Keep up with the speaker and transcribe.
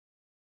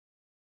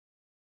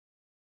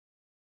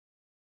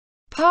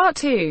Part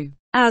 2.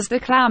 As the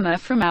clamor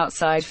from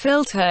outside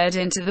filtered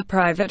into the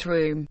private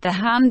room, the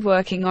hand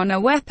working on a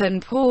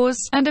weapon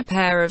paused, and a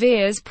pair of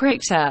ears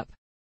pricked up.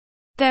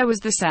 There was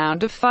the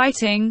sound of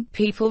fighting,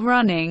 people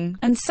running,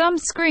 and some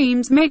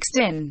screams mixed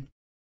in.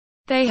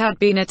 They had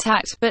been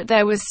attacked, but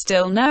there was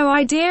still no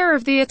idea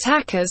of the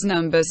attackers'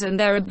 numbers and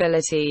their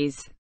abilities.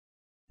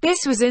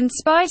 This was in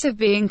spite of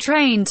being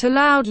trained to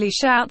loudly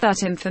shout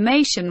that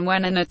information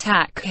when an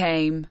attack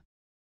came.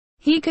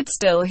 He could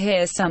still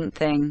hear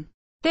something.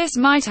 This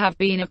might have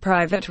been a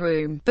private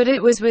room, but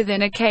it was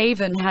within a cave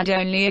and had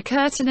only a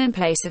curtain in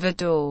place of a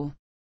door.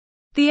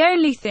 The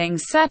only thing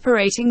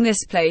separating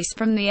this place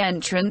from the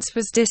entrance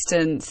was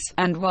distance,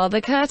 and while the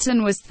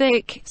curtain was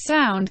thick,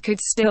 sound could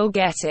still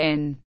get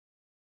in.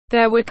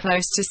 There were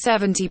close to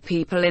 70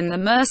 people in the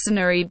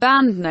mercenary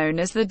band known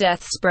as the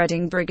Death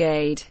Spreading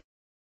Brigade.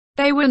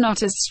 They were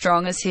not as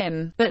strong as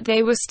him, but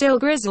they were still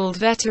grizzled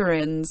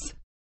veterans.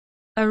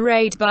 A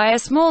raid by a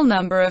small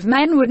number of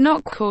men would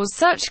not cause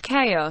such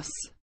chaos.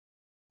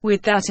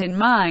 With that in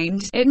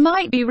mind, it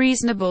might be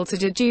reasonable to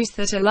deduce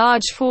that a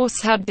large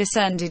force had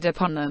descended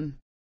upon them.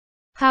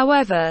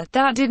 However,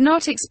 that did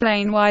not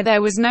explain why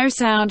there was no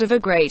sound of a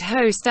great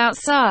host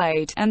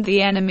outside, and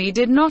the enemy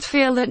did not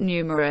feel that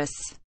numerous.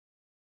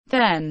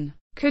 Then,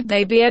 could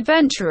they be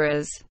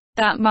adventurers?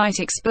 That might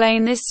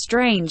explain this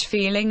strange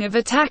feeling of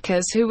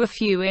attackers who were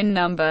few in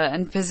number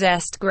and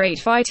possessed great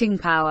fighting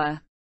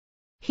power.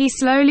 He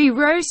slowly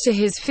rose to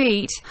his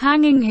feet,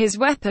 hanging his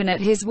weapon at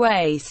his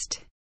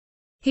waist.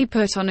 He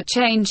put on a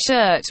chain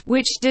shirt,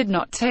 which did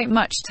not take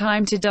much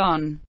time to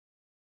don.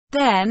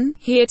 Then,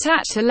 he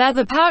attached a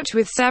leather pouch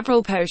with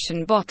several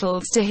potion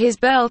bottles to his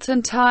belt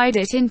and tied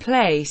it in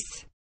place.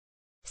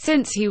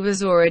 Since he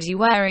was already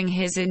wearing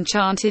his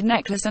enchanted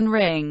necklace and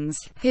rings,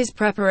 his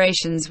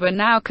preparations were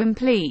now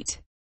complete.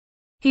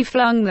 He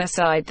flung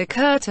aside the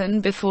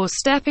curtain before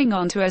stepping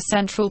onto a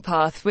central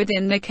path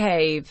within the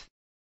cave.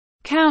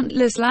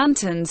 Countless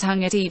lanterns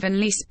hung at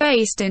evenly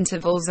spaced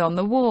intervals on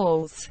the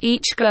walls,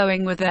 each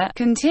glowing with a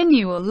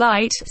continual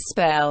light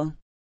spell.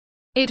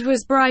 It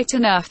was bright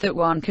enough that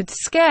one could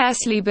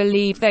scarcely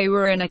believe they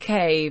were in a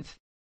cave.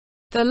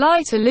 The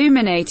light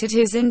illuminated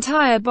his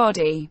entire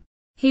body.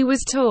 He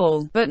was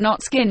tall, but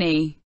not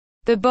skinny.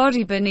 The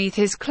body beneath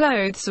his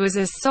clothes was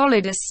as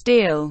solid as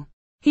steel.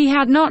 He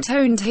had not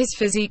honed his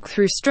physique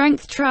through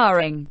strength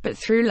training, but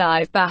through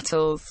live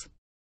battles.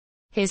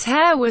 His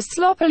hair was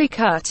sloppily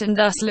cut and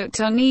thus looked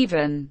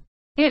uneven.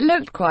 It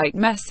looked quite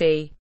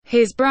messy.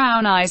 His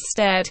brown eyes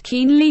stared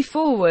keenly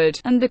forward,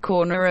 and the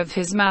corner of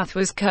his mouth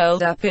was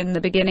curled up in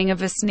the beginning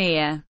of a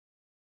sneer.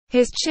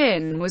 His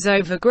chin was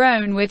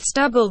overgrown with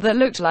stubble that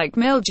looked like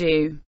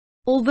mildew.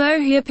 Although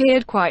he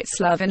appeared quite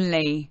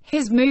slovenly,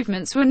 his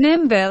movements were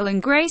nimble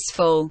and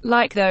graceful,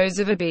 like those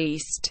of a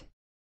beast.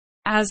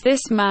 As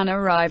this man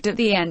arrived at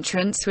the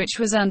entrance which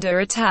was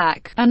under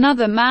attack,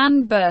 another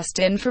man burst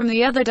in from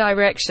the other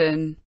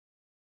direction.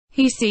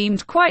 He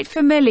seemed quite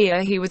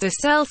familiar. He was a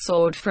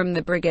sellsword from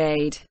the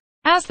brigade.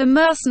 As the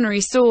mercenary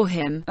saw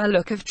him, a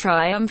look of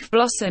triumph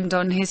blossomed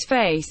on his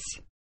face.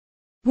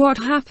 What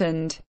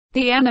happened?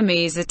 The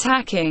enemy's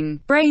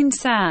attacking,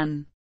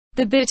 Brain-san.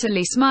 The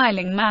bitterly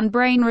smiling man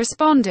Brain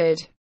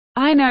responded.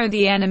 I know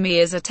the enemy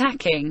is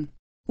attacking.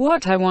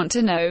 What I want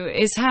to know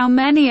is how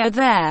many are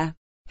there.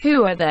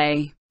 Who are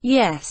they?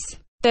 Yes.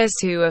 There's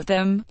 2 of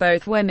them,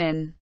 both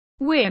women.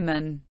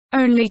 Women.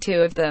 Only 2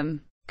 of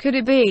them. Could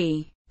it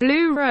be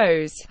Blue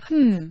Rose?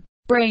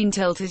 Brain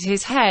tilted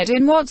his head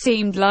in what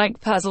seemed like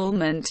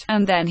puzzlement,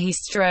 and then he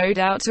strode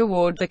out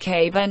toward the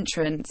cave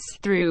entrance,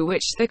 through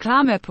which the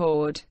clamor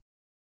poured.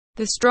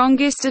 The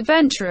strongest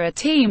adventurer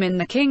team in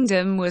the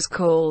kingdom was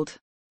called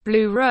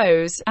Blue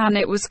Rose, and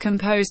it was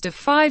composed of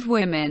 5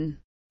 women.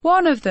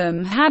 One of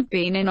them had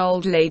been an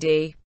old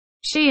lady.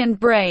 She and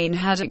Brain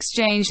had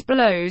exchanged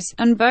blows,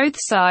 and both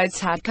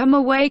sides had come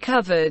away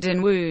covered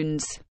in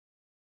wounds.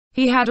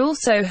 He had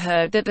also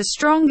heard that the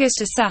strongest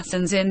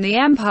assassins in the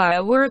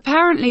Empire were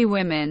apparently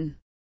women.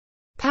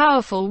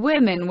 Powerful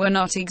women were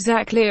not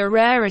exactly a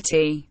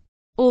rarity.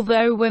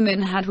 Although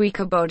women had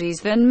weaker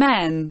bodies than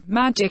men,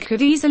 magic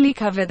could easily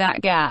cover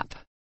that gap.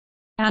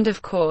 And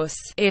of course,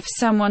 if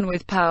someone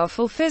with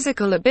powerful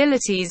physical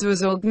abilities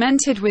was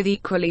augmented with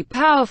equally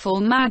powerful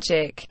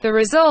magic, the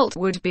result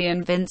would be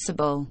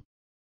invincible.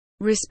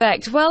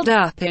 Respect welled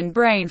up in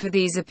Brain for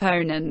these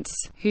opponents,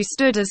 who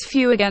stood as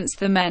few against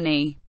the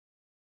many.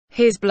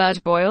 His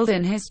blood boiled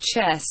in his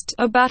chest,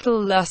 a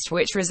battle lust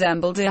which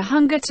resembled a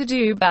hunger to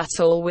do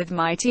battle with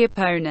mighty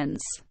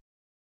opponents.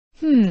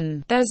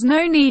 There's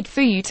no need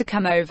for you to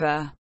come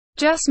over.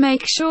 Just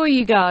make sure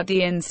you guard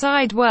the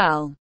inside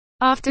well.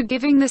 After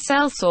giving the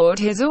sellsword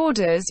his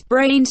orders,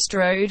 Brain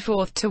strode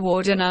forth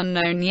toward an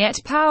unknown yet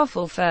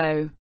powerful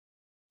foe.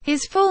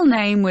 His full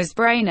name was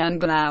Brain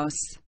Unglaus.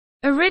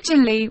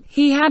 Originally,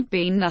 he had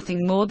been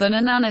nothing more than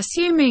an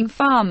unassuming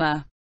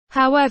farmer.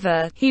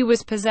 However, he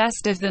was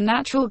possessed of the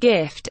natural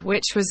gift,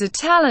 which was a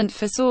talent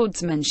for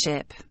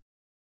swordsmanship.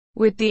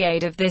 With the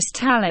aid of this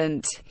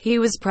talent, he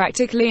was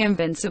practically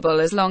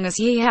invincible as long as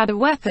he had a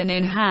weapon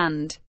in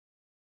hand.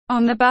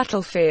 On the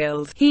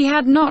battlefield, he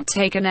had not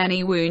taken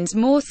any wounds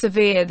more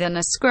severe than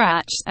a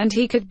scratch, and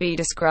he could be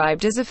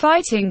described as a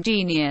fighting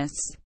genius.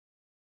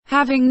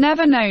 Having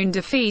never known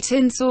defeat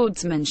in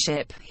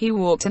swordsmanship, he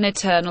walked an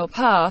eternal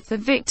path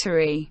of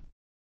victory.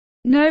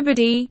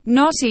 Nobody,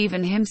 not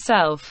even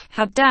himself,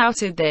 had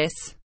doubted this.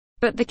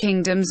 But the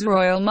kingdom's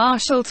royal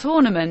martial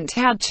tournament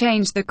had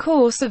changed the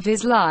course of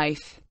his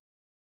life.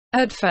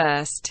 At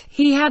first,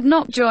 he had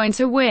not joined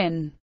to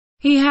win.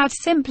 He had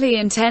simply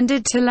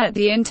intended to let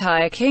the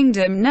entire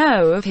kingdom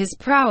know of his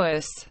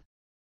prowess.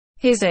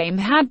 His aim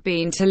had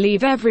been to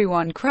leave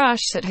everyone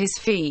crushed at his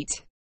feet.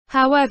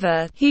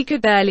 However, he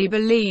could barely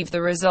believe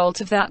the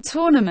result of that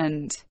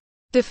tournament.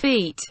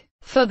 Defeat.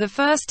 For the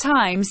first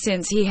time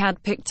since he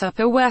had picked up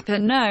a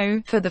weapon,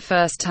 no, for the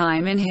first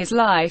time in his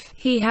life,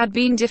 he had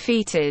been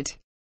defeated.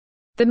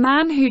 The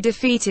man who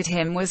defeated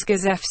him was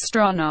Gazef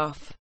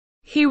Stronov.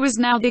 He was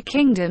now the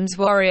kingdom's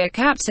warrior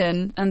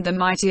captain, and the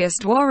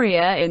mightiest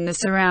warrior in the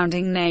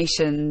surrounding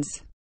nations.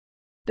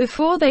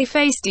 Before they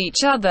faced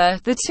each other,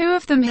 the two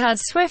of them had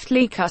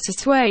swiftly cut a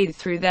swathe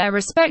through their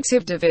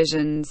respective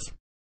divisions.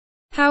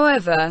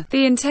 However,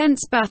 the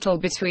intense battle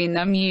between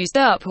them used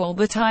up all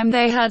the time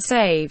they had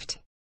saved.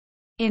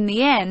 In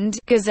the end,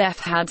 Gazef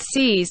had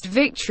seized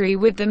victory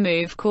with the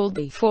move called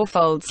the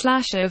fourfold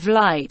slash of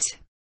light.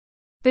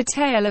 The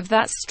tale of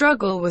that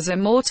struggle was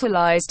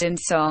immortalized in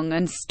song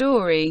and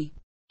story.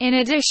 In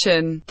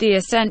addition, the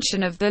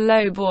ascension of the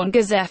low-born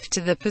Gazef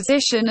to the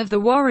position of the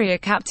warrior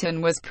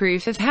captain was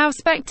proof of how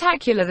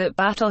spectacular that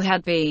battle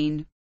had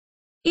been.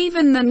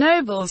 Even the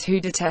nobles who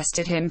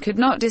detested him could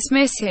not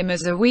dismiss him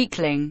as a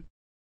weakling.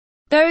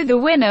 Though the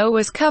winner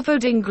was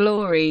covered in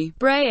glory,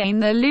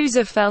 Brain the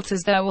loser felt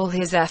as though all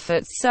his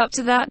efforts up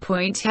to that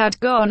point had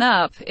gone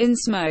up in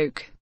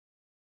smoke.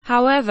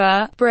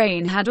 However,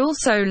 Brain had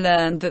also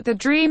learned that the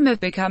dream of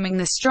becoming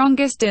the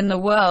strongest in the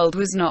world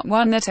was not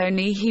one that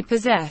only he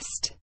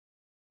possessed.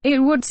 It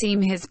would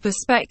seem his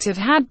perspective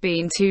had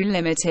been too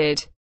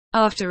limited.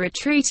 After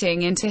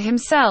retreating into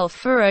himself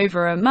for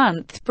over a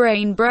month,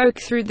 Brain broke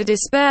through the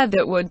despair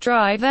that would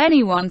drive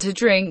anyone to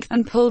drink,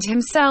 and pulled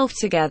himself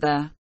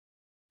together.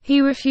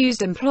 He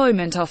refused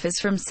employment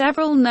offers from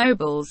several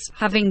nobles,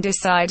 having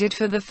decided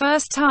for the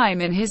first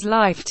time in his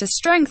life to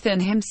strengthen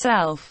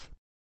himself.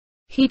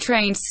 He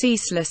trained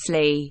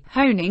ceaselessly,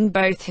 honing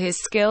both his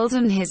skills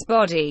and his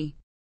body.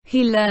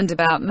 He learned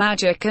about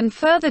magic and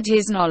furthered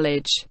his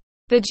knowledge.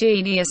 The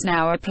genius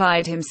now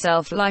applied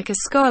himself like a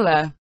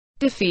scholar.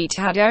 Defeat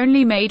had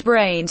only made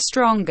Brain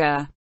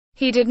stronger.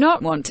 He did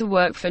not want to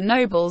work for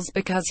nobles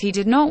because he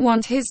did not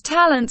want his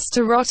talents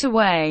to rot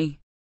away.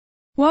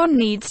 One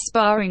needs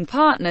sparring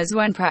partners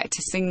when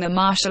practicing the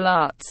martial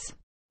arts.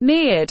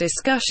 Mere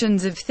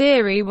discussions of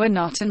theory were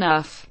not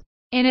enough.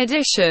 In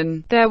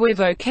addition, there were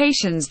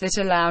vocations that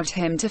allowed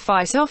him to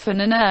fight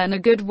often and earn a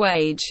good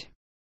wage.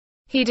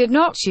 He did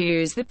not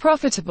choose the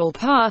profitable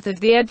path of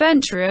the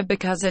adventurer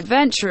because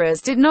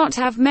adventurers did not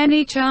have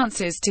many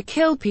chances to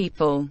kill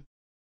people.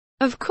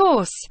 Of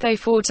course, they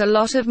fought a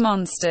lot of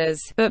monsters,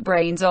 but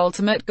Brain's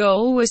ultimate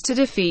goal was to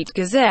defeat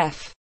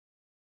Gazef.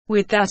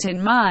 With that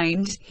in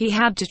mind, he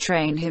had to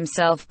train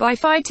himself by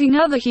fighting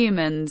other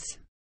humans.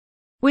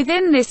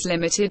 Within this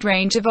limited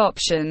range of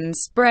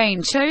options,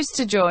 Brain chose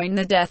to join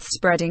the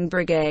Death-Spreading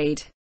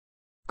Brigade.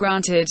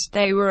 Granted,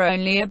 they were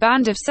only a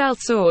band of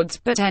sellswords,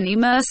 but any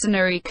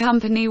mercenary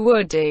company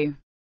would do.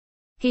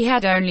 He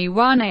had only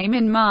one aim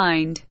in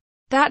mind.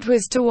 That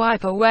was to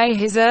wipe away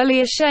his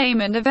earlier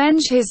shame and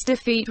avenge his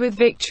defeat with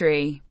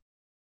victory.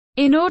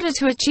 In order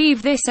to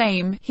achieve this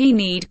aim, he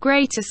needed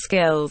greater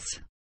skills.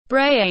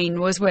 Brain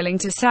was willing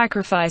to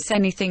sacrifice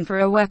anything for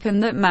a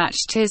weapon that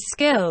matched his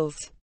skills.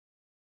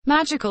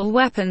 Magical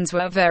weapons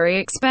were very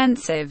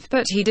expensive,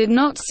 but he did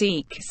not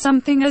seek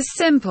something as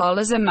simple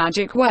as a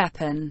magic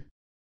weapon.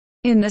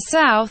 In the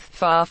south,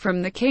 far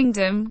from the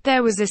kingdom,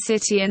 there was a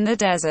city in the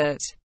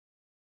desert.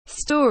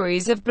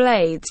 Stories of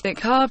blades that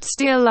carved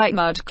steel like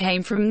mud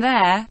came from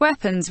there,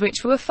 weapons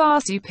which were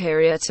far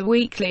superior to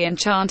weakly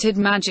enchanted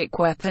magic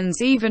weapons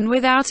even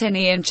without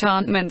any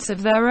enchantments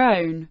of their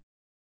own.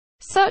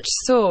 Such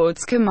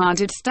swords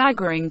commanded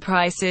staggering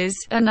prices,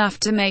 enough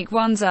to make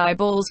one's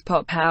eyeballs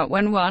pop out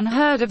when one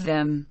heard of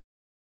them.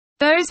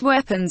 Those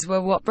weapons were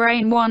what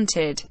Brain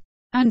wanted.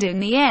 And in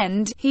the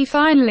end, he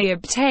finally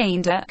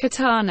obtained a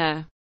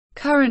katana.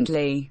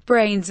 Currently,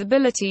 Brain's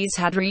abilities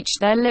had reached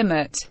their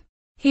limit.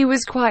 He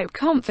was quite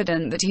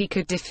confident that he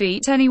could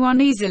defeat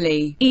anyone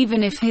easily,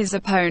 even if his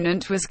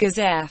opponent was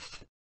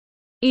Gazef.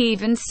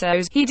 Even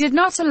so, he did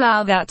not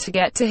allow that to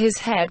get to his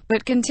head,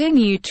 but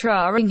continued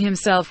trying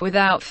himself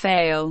without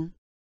fail.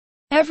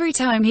 Every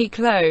time he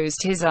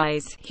closed his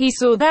eyes, he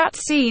saw that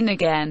scene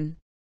again.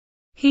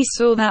 He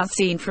saw that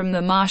scene from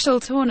the martial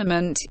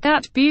tournament,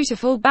 that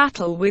beautiful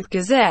battle with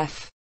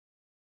Gazef.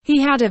 He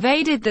had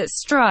evaded that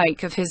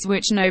strike of his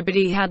which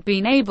nobody had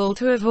been able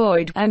to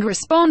avoid, and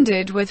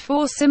responded with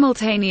 4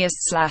 simultaneous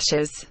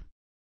slashes.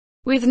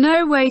 With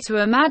no way to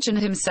imagine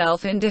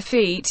himself in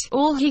defeat,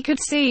 all he could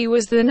see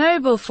was the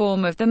noble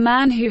form of the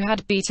man who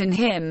had beaten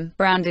him,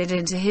 branded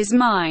into his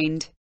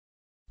mind.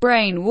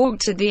 Brain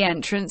walked to the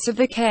entrance of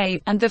the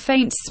cave, and the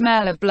faint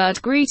smell of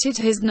blood greeted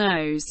his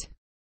nose.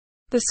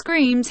 The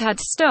screams had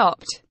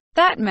stopped.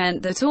 That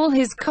meant that all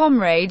his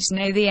comrades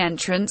near the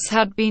entrance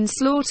had been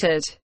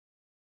slaughtered.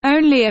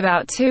 Only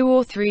about 2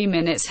 or 3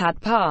 minutes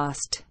had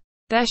passed.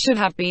 There should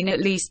have been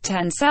at least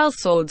 10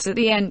 sellswords at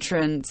the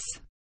entrance.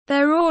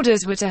 Their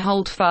orders were to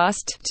hold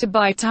fast, to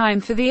buy time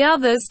for the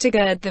others to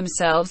gird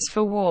themselves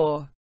for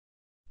war.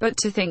 But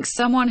to think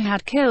someone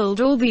had killed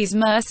all these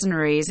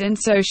mercenaries in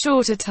so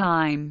short a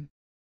time.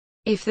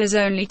 If there's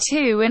only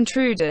 2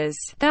 intruders,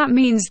 that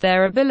means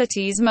their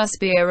abilities must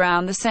be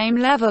around the same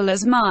level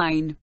as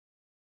mine.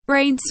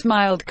 Brain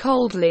smiled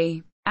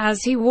coldly.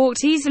 As he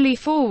walked easily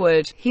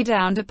forward, he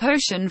downed a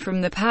potion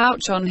from the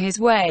pouch on his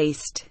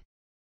waist.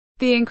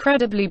 The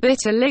incredibly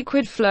bitter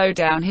liquid flowed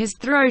down his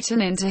throat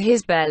and into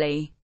his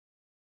belly.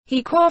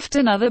 He quaffed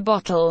another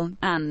bottle,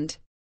 and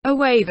a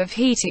wave of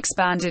heat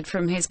expanded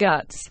from his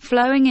guts,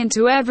 flowing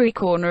into every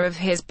corner of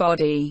his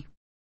body.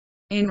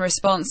 In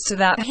response to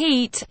that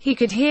heat, he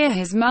could hear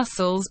his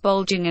muscles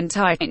bulging and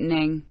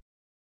tightening.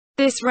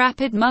 This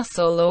rapid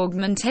muscle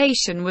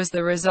augmentation was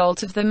the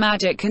result of the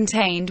magic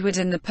contained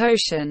within the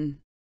potion.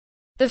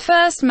 The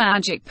first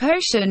magic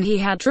potion he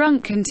had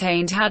drunk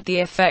had the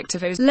effect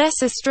of a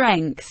lesser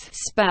strength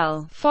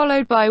spell,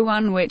 followed by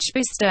one which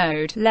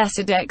bestowed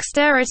lesser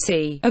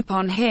dexterity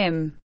upon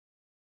him.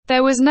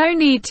 There was no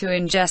need to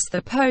ingest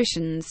the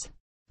potions.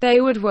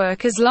 They would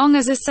work as long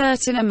as a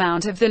certain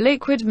amount of the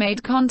liquid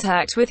made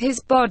contact with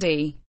his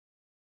body.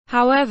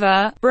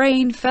 However,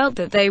 Brain felt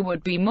that they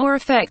would be more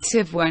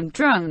effective when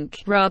drunk,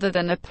 rather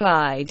than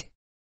applied.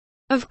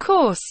 Of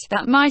course,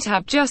 that might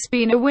have just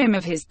been a whim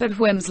of his, but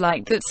whims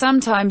like that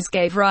sometimes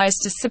gave rise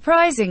to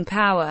surprising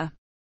power.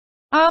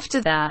 After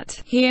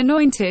that, he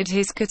anointed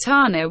his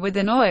katana with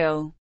an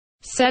oil.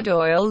 Said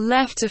oil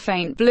left a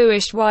faint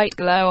bluish-white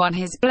glow on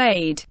his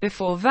blade,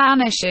 before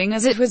vanishing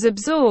as it was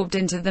absorbed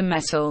into the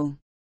metal.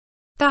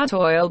 That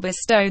oil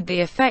bestowed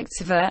the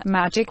effects of a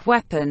magic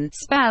weapon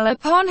spell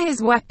upon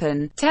his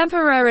weapon,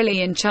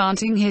 temporarily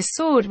enchanting his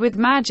sword with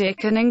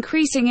magic and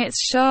increasing its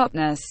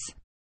sharpness.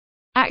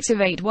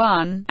 Activate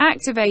 1,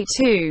 Activate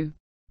 2.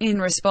 In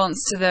response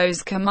to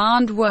those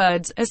command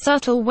words, a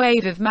subtle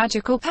wave of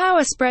magical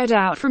power spread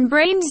out from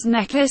Brain's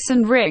necklace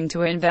and ring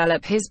to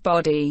envelop his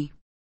body.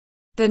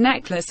 The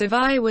necklace of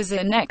eye was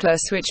a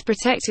necklace which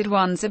protected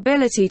one's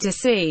ability to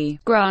see,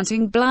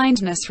 granting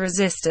blindness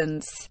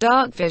resistance,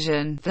 dark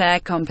vision,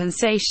 flare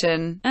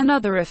compensation, and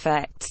other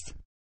effects.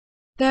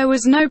 There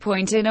was no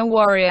point in a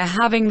warrior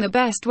having the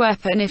best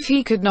weapon if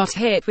he could not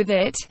hit with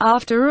it,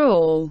 after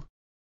all.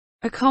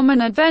 A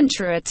common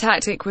adventurer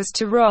tactic was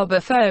to rob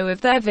a foe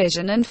of their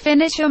vision and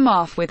finish him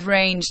off with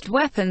ranged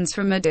weapons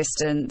from a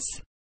distance.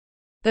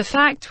 The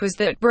fact was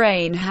that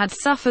Brain had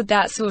suffered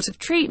that sort of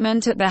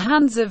treatment at the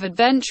hands of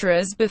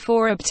adventurers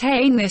before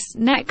obtaining this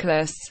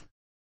necklace.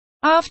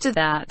 After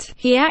that,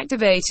 he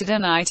activated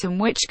an item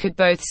which could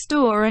both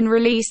store and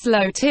release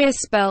low-tier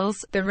spells,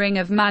 the Ring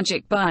of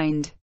Magic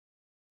Bind.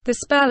 The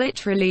spell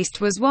it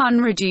released was 1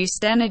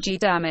 reduced energy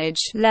damage,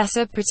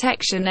 lesser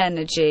protection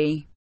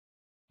energy.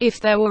 If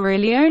there were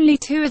really only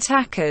 2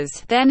 attackers,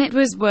 then it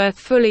was worth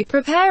fully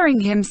preparing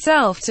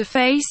himself to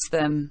face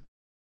them.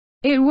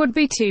 It would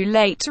be too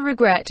late to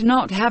regret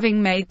not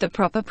having made the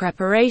proper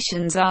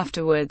preparations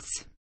afterwards.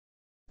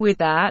 With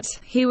that,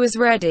 he was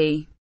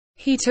ready.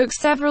 He took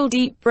several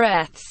deep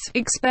breaths,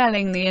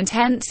 expelling the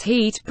intense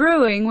heat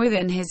brewing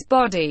within his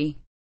body.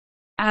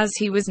 As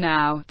he was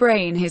now,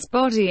 Brain, his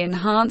body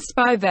enhanced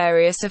by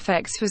various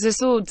effects, was a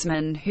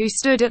swordsman who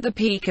stood at the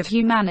peak of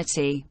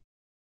humanity.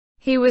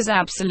 He was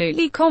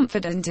absolutely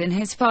confident in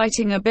his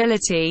fighting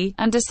ability,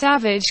 and a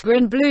savage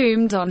grin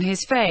bloomed on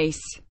his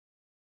face.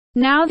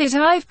 Now that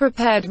I've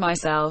prepared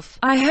myself,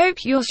 I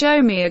hope you'll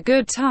show me a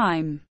good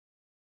time.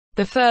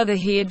 The further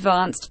he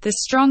advanced, the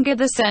stronger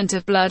the scent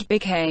of blood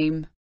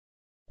became.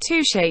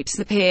 2 shapes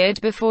appeared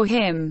before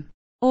him.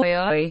 Oi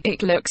oi,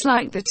 it looks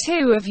like the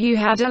 2 of you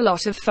had a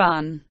lot of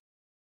fun.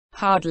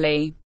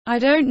 Hardly. I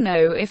don't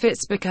know if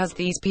it's because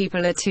these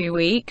people are too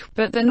weak,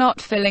 but they're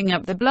not filling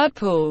up the blood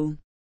pool.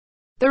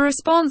 The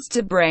response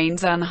to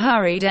Brain's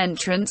unhurried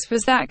entrance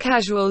was that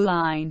casual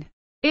line.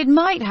 It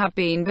might have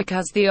been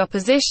because the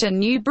opposition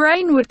knew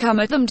Brain would come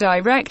at them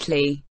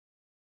directly.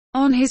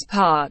 On his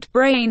part,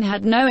 Brain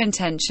had no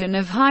intention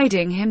of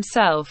hiding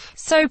himself,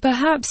 so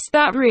perhaps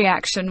that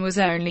reaction was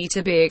only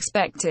to be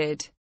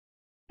expected.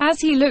 As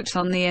he looked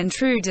on the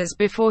intruders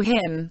before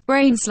him,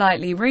 Brain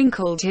slightly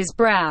wrinkled his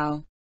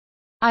brow.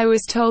 I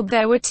was told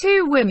there were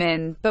 2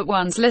 women, but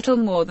one's little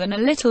more than a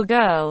little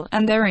girl,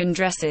 and they're in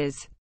dresses.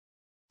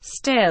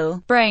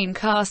 Still, Brain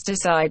cast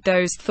aside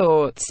those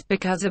thoughts,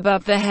 because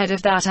above the head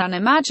of that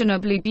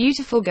unimaginably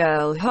beautiful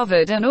girl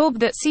hovered an orb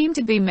that seemed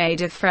to be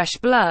made of fresh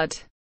blood.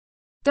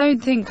 Don't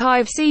think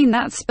I've seen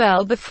that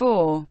spell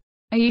before.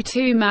 Are you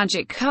 2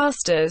 magic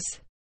casters?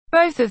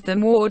 Both of them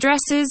wore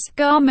dresses,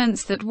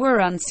 garments that were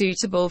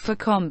unsuitable for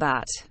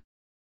combat.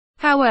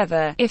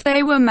 However, if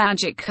they were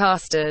magic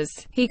casters,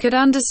 he could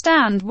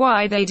understand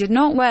why they did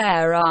not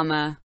wear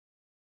armor.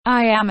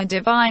 I am a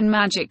divine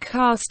magic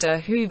caster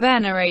who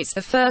venerates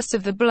the first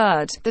of the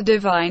blood, the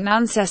divine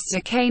ancestor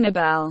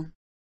Kanabal.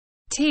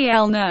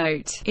 TL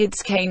note,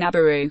 it's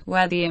Kanabaru,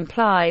 where the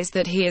implies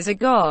that he is a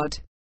god.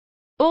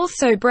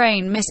 Also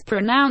Brain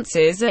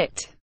mispronounces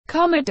it.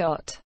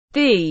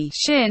 The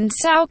Shin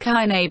Sao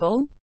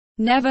Kainable?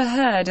 Never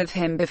heard of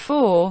him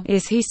before.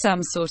 Is he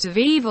some sort of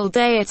evil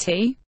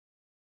deity?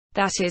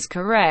 That is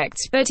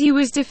correct, but he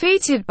was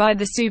defeated by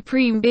the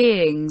supreme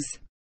beings.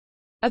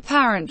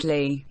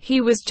 Apparently, he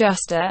was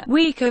just a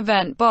weak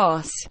event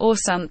boss, or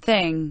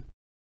something.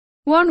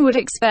 One would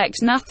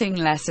expect nothing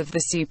less of the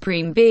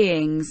supreme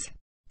beings.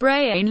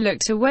 Brain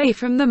looked away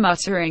from the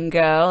muttering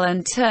girl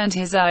and turned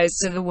his eyes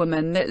to the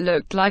woman that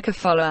looked like a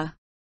follower.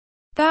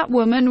 That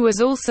woman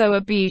was also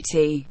a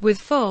beauty, with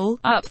full,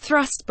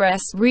 up-thrust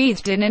breasts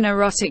wreathed in an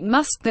erotic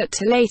musk that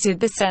titillated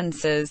the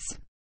senses.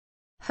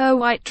 Her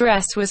white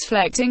dress was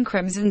flecked in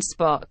crimson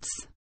spots.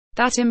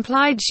 That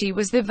implied she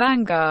was the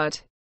vanguard.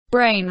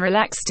 Brain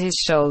relaxed his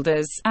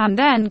shoulders, and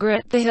then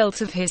gripped the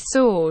hilt of his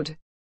sword.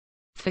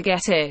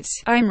 Forget it,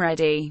 I'm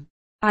ready.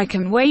 I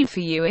can wait for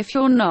you if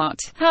you're not.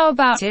 How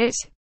about it?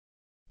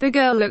 The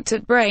girl looked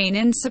at Brain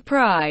in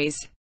surprise.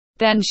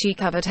 Then she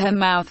covered her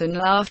mouth and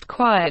laughed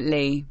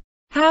quietly.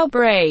 How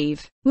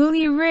brave. Will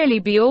you really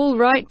be all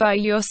right by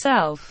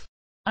yourself?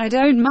 I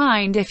don't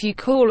mind if you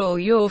call all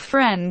your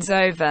friends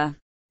over.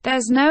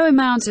 There's no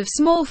amount of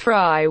small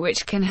fry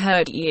which can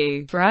hurt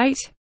you, right?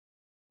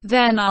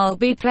 Then I'll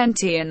be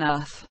plenty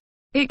enough.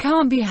 It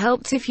can't be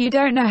helped if you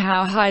don't know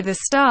how high the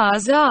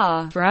stars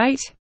are, right?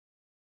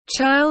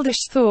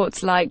 Childish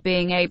thoughts like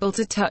being able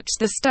to touch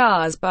the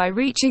stars by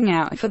reaching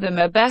out for them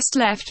are best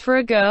left for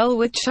a girl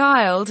with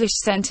childish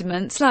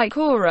sentiments like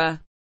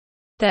Aura.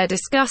 They're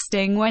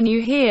disgusting when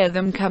you hear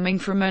them coming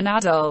from an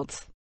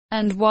adult.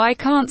 And why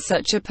can't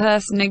such a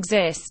person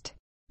exist?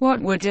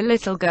 What would a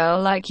little girl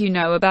like you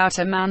know about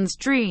a man's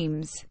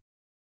dreams?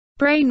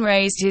 Brain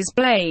raised his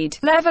blade,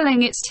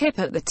 leveling its tip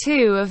at the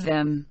two of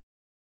them.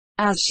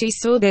 As she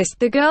saw this,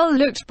 the girl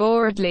looked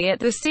boredly at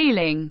the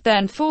ceiling,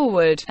 then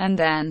forward, and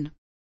then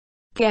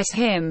get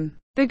him.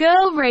 The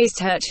girl raised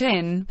her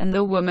chin, and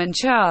the woman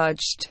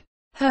charged.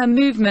 Her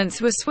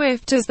movements were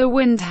swift as the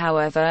wind,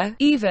 however.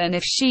 Even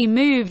if she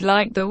moved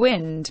like the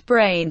wind,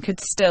 Brain could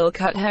still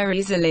cut her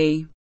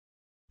easily.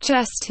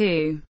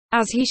 ch2.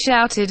 As he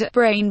shouted,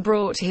 Brain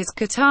brought his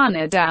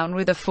katana down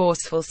with a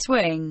forceful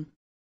swing.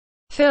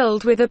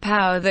 Filled with a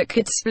power that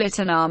could split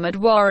an armored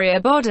warrior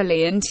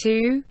bodily in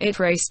two, it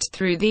raced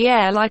through the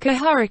air like a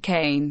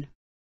hurricane.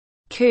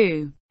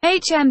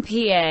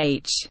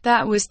 HMPH.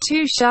 That was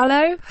too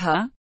shallow,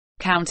 huh?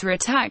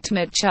 Counterattacked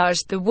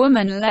mid-charge, the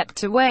woman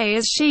leapt away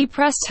as she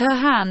pressed her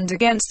hand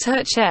against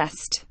her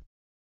chest.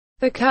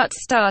 The cut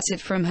started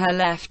from her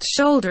left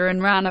shoulder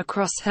and ran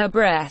across her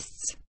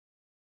breasts.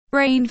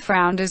 Brain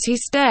frowned as he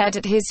stared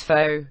at his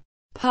foe.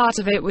 Part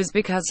of it was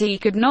because he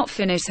could not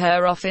finish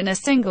her off in a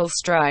single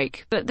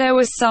strike, but there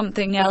was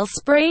something else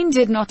Brain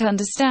did not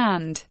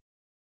understand.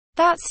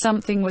 That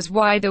something was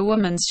why the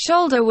woman's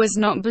shoulder was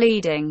not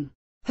bleeding.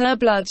 Her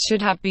blood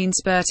should have been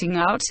spurting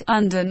out,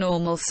 under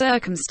normal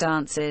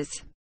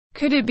circumstances.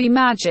 Could it be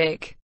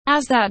magic?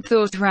 As that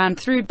thought ran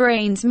through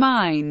Brain's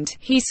mind,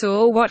 he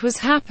saw what was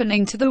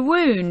happening to the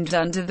wound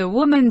under the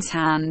woman's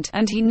hand,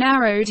 and he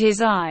narrowed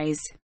his eyes.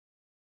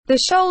 The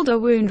shoulder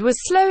wound was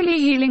slowly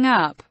healing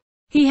up.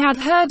 He had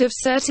heard of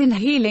certain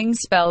healing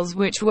spells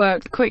which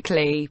worked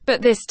quickly,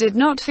 but this did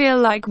not feel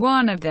like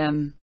one of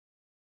them.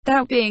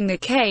 That being the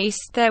case,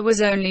 there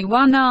was only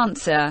one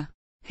answer.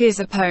 His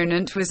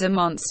opponent was a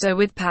monster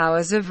with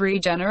powers of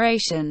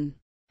regeneration.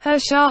 Her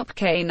sharp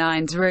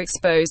canines were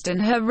exposed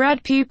and her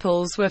red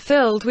pupils were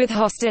filled with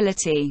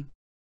hostility.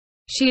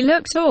 She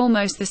looked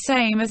almost the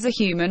same as a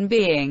human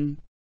being.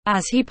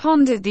 As he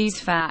pondered these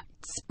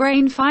facts,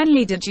 Brain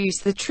finally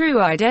deduced the true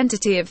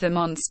identity of the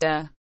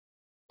monster.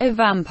 A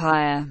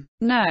vampire.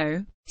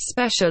 No.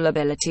 Special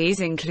abilities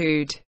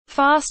include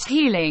fast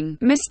healing,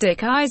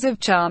 mystic eyes of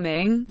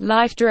charming,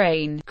 life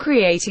drain,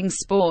 creating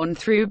spawn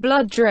through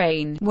blood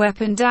drain,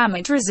 weapon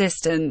damage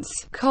resistance,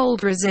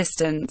 cold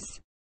resistance.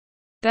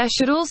 There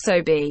should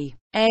also be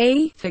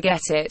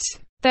forget it.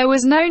 There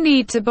was no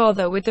need to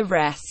bother with the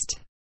rest.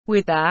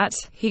 With that,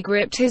 he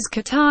gripped his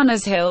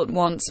katana's hilt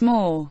once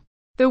more.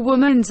 The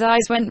woman's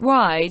eyes went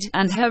wide,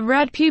 and her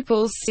red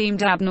pupils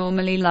seemed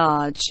abnormally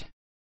large.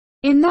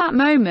 In that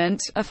moment,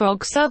 a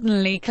fog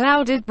suddenly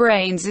clouded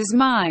Brain's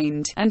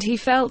mind, and he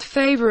felt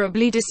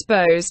favorably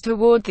disposed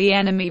toward the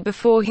enemy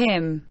before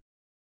him.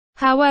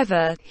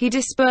 However, he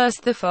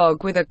dispersed the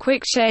fog with a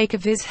quick shake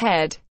of his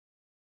head.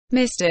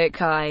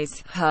 Mystic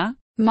eyes, huh?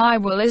 My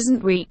will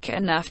isn't weak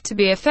enough to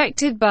be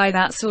affected by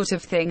that sort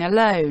of thing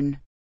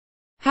alone.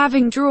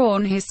 Having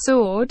drawn his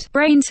sword,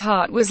 Brain's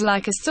heart was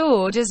like a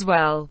sword as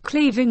well,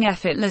 cleaving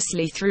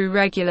effortlessly through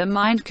regular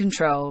mind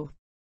control.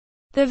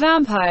 The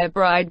vampire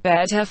bride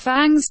bared her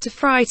fangs to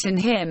frighten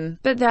him,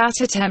 but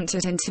that attempt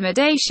at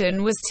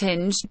intimidation was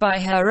tinged by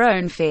her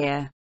own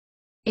fear.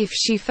 If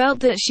she felt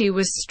that she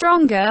was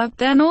stronger,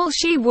 then all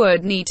she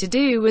would need to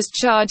do was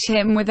charge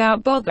him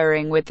without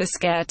bothering with the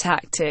scare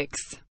tactics.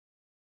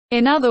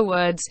 In other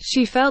words,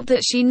 she felt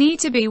that she needed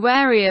to be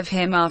wary of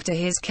him after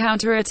his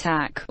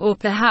counterattack, or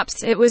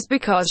perhaps it was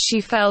because she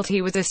felt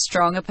he was a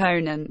strong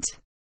opponent.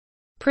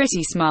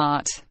 Pretty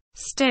smart.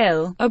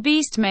 Still, a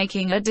beast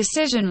making a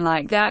decision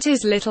like that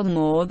is little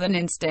more than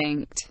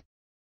instinct.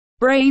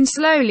 Brain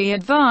slowly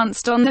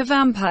advanced on the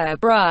vampire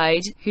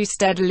bride, who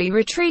steadily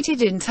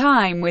retreated in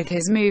time with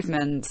his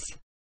movements.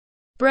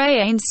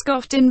 Brain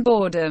scoffed in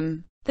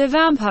boredom. The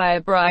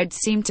vampire bride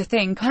seemed to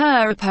think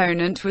her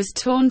opponent was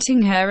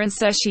taunting her, and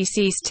so she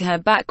ceased her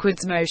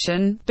backwards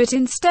motion, but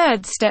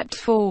instead stepped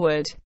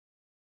forward.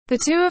 The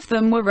two of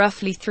them were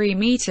roughly 3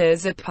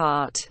 meters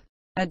apart,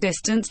 a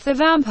distance the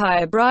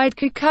vampire bride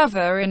could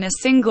cover in a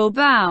single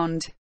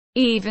bound.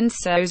 Even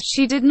so,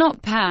 she did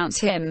not pounce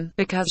him,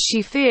 because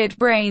she feared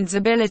Brain's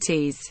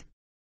abilities.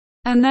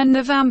 And then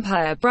the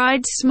vampire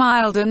bride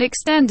smiled and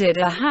extended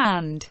a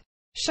hand.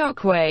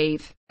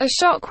 Shockwave. A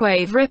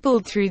shockwave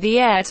rippled through the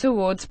air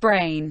towards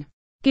Brain.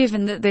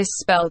 Given that this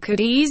spell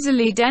could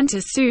easily dent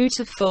a suit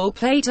of full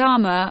plate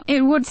armor,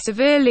 it would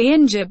severely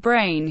injure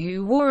Brain,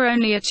 who wore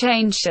only a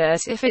chain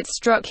shirt, if it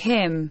struck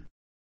him.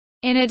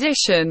 In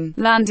addition,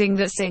 landing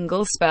the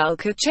single spell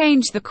could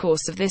change the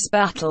course of this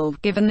battle,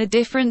 given the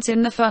difference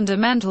in the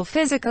fundamental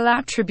physical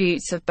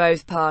attributes of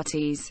both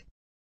parties.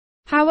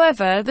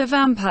 However, the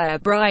vampire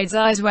bride's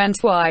eyes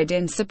went wide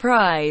in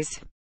surprise.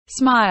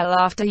 Smile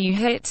after you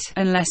hit,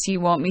 unless you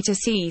want me to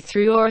see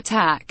through your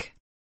attack.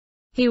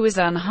 He was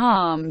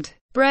unharmed.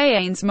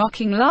 Brain's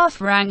mocking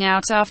laugh rang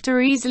out after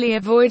easily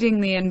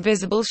avoiding the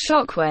invisible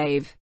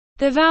shockwave.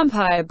 The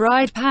vampire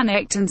bride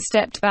panicked and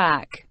stepped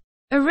back.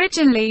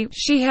 Originally,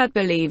 she had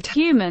believed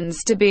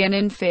humans to be an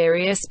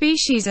inferior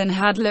species and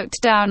had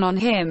looked down on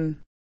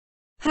him.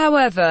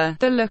 However,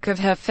 the look of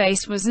her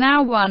face was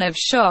now one of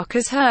shock,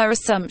 as her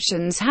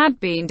assumptions had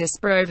been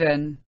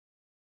disproven.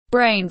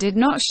 Brain did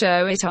not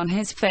show it on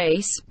his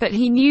face, but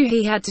he knew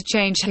he had to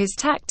change his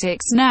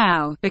tactics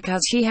now,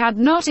 because he had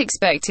not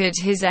expected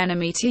his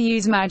enemy to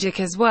use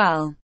magic as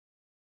well.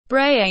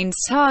 Brain's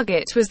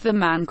target was the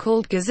man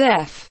called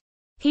Gazef.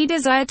 He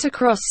desired to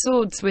cross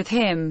swords with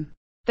him.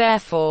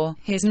 Therefore,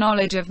 his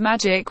knowledge of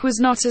magic was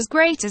not as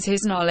great as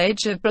his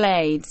knowledge of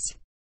blades.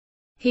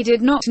 He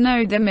did not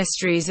know the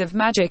mysteries of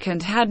magic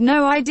and had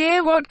no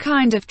idea what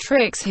kind of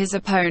tricks his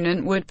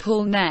opponent would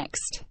pull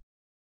next.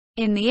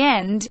 In the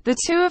end, the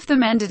two of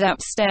them ended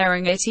up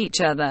staring at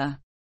each other.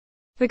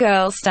 The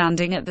girl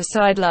standing at the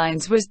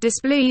sidelines was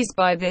displeased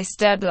by this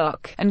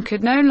deadlock, and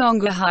could no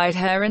longer hide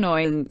her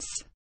annoyance.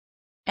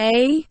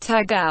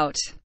 Tag out.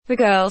 The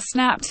girl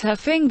snapped her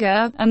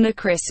finger, and the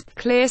crisp,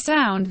 clear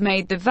sound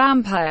made the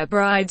vampire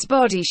bride's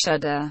body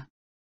shudder.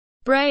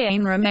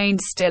 Brain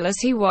remained still as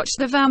he watched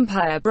the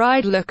vampire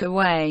bride look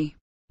away.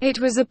 It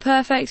was a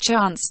perfect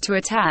chance to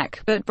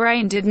attack, but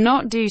Brain did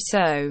not do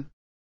so.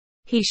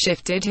 He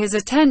shifted his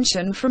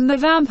attention from the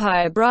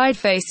vampire bride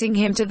facing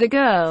him to the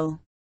girl.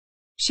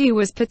 She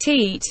was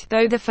petite,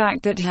 though the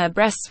fact that her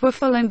breasts were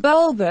full and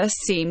bulbous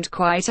seemed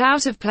quite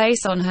out of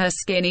place on her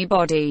skinny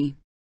body.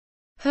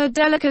 Her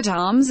delicate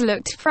arms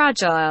looked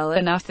fragile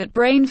enough that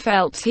Brain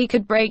felt he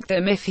could break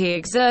them if he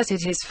exerted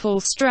his full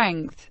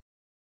strength.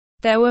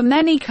 There were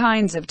many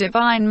kinds of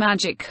divine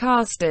magic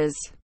casters.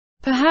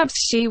 Perhaps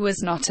she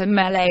was not a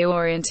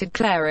melee-oriented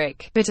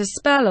cleric, but a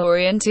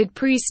spell-oriented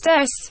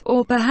priestess,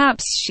 or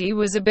perhaps she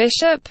was a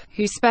bishop,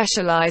 who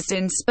specialized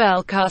in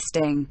spell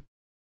casting.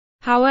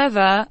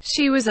 However,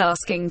 she was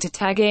asking to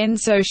tag in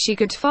so she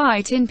could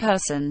fight in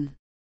person.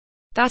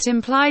 That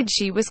implied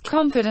she was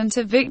confident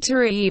of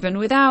victory even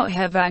without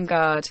her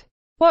vanguard.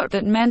 What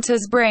that meant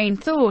as Brain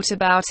thought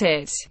about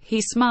it, he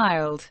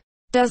smiled.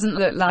 Doesn't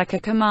look like a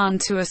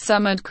command to a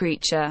summoned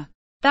creature.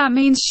 That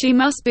means she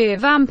must be a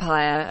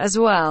vampire as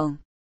well.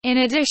 In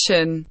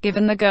addition,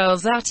 given the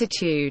girl's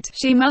attitude,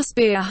 she must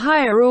be a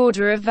higher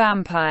order of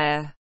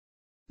vampire.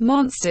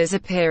 Monsters'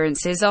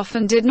 appearances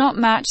often did not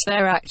match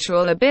their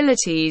actual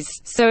abilities,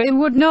 so it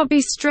would not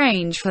be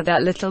strange for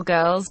that little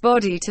girl's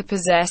body to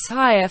possess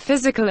higher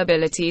physical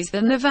abilities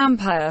than the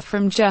vampire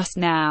from just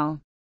now.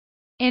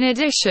 In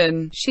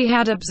addition, she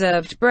had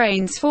observed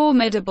Brain's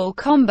formidable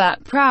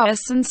combat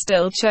prowess and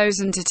still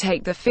chosen to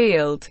take the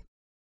field.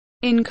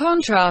 In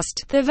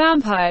contrast, the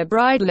vampire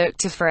bride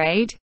looked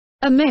afraid.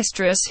 A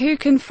mistress who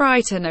can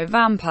frighten a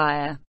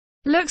vampire.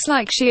 Looks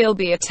like she'll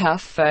be a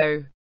tough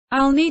foe.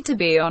 I'll need to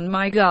be on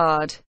my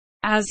guard.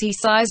 As he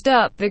sized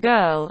up the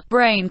girl,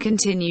 Brain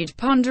continued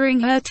pondering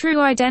her true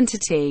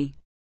identity.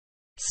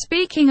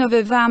 Speaking of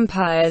a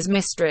vampire's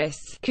mistress,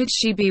 could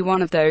she be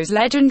one of those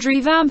legendary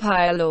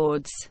vampire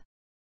lords?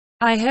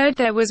 I heard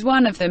there was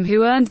one of them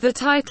who earned the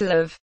title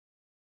of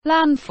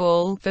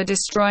Landfall for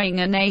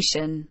destroying a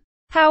nation.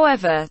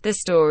 However, the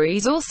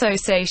stories also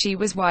say she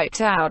was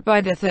wiped out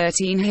by the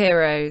 13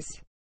 heroes.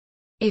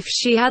 If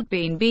she had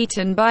been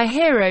beaten by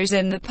heroes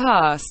in the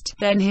past,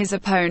 then his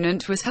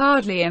opponent was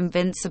hardly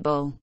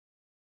invincible.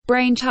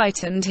 Brain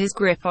tightened his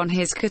grip on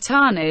his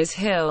katana's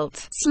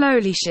hilt,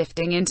 slowly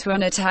shifting into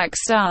an attack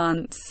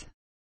stance.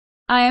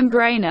 I am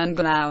Brain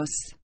Unglaus.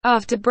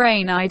 After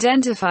Brain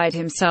identified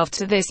himself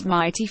to this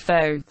mighty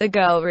foe, the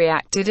girl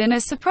reacted in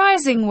a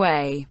surprising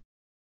way.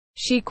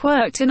 She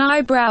quirked an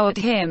eyebrow at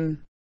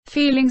him.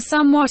 Feeling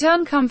somewhat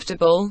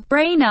uncomfortable,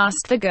 Brain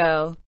asked the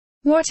girl,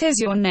 "What is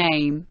your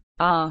name?"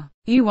 "Ah,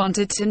 you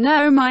wanted to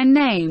know my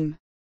name."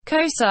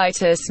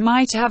 Cositus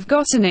might have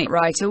gotten it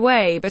right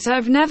away, but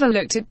I've never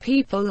looked at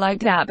people like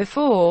that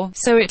before,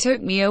 so it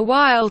took me a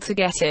while to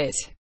get it.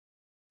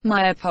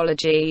 My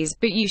apologies,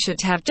 but you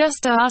should have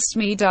just asked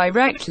me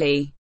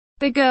directly.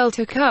 The girl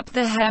took up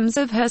the hems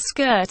of her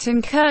skirt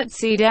and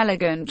curtsied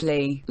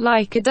elegantly,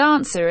 like a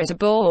dancer at a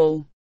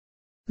ball.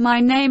 "My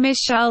name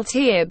is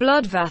ch2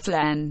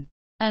 Bloodvatlen,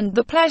 and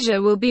the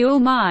pleasure will be all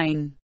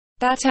mine."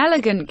 That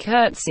elegant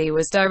curtsy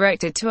was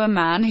directed to a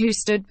man who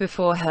stood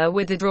before her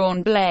with a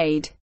drawn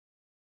blade.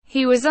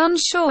 He was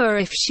unsure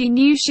if she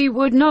knew she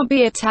would not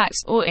be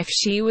attacked, or if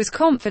she was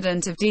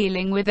confident of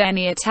dealing with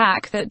any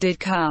attack that did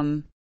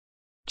come.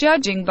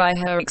 Judging by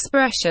her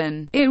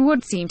expression, it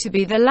would seem to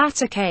be the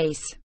latter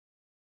case.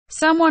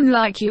 "Someone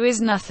like you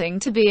is nothing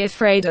to be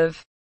afraid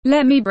of.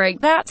 Let me break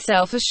that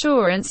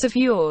self-assurance of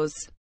yours."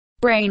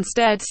 Brain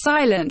stared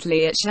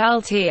silently at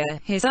ch2,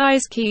 his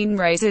eyes keen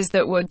razors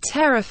that would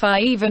terrify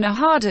even a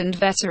hardened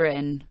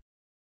veteran.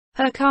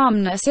 Her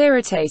calmness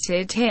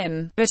irritated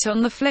him, but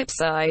on the flip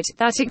side,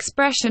 that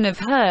expression of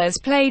hers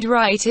played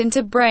right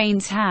into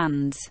Brain's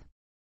hands.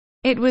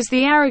 It was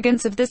the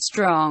arrogance of the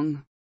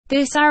strong.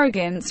 This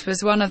arrogance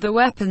was one of the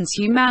weapons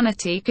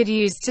humanity could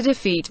use to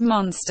defeat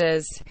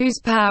monsters,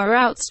 whose power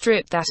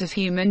outstripped that of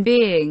human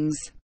beings.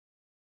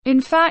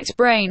 In fact,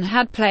 Brain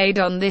had played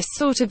on this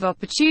sort of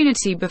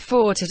opportunity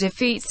before to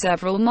defeat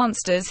several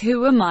monsters who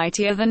were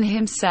mightier than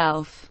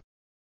himself.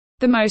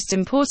 The most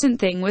important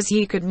thing was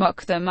he could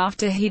mock them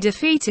after he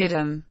defeated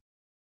them.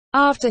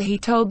 After he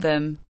told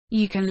them,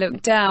 "You can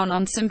look down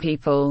on some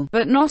people,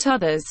 but not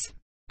others.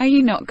 Are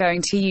you not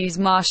going to use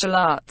martial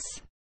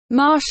arts?"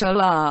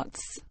 Martial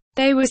arts.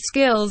 They were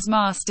skills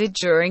mastered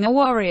during a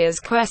warrior's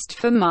quest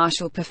for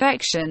martial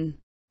perfection.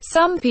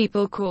 Some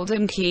people called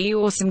them ki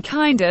or some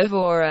kind of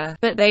aura,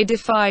 but they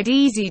defied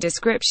easy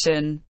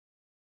description.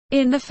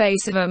 In the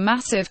face of a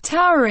massive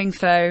towering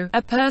foe,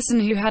 a person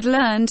who had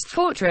learned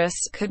Fortress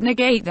could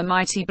negate the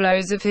mighty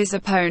blows of his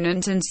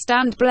opponent and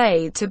stand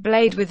blade to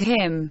blade with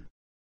him.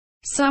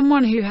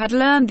 Someone who had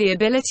learned the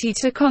ability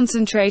to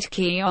concentrate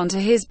ki onto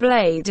his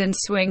blade and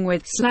swing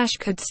with slash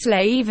could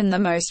slay even the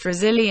most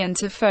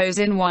resilient of foes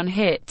in one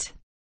hit.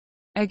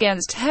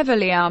 Against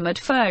heavily armored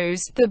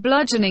foes, the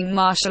bludgeoning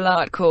martial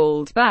art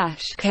called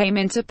bash came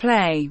into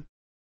play.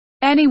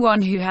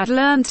 Anyone who had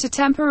learned to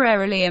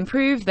temporarily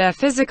improve their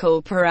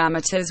physical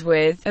parameters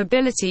with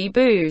ability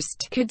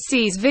boost could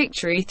seize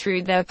victory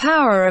through their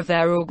power of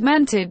their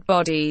augmented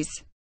bodies.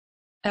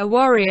 A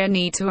warrior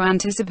need to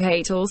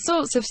anticipate all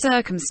sorts of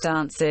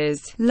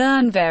circumstances,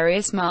 learn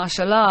various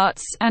martial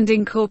arts, and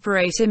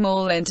incorporate them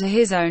all into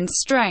his own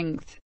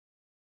strength.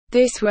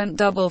 This went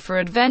double for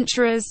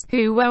adventurers,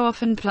 who were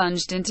often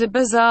plunged into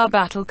bizarre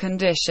battle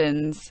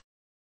conditions.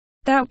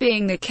 That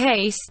being the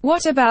case,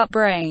 what about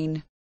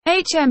Brain?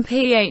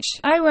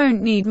 "HMPH, I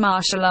won't need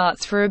martial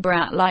arts for a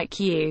brat like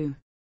you."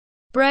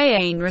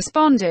 Brain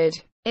responded.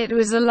 It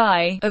was a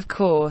lie, of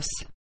course.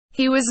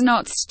 He was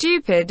not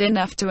stupid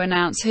enough to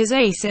announce his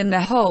ace in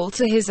the hole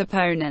to his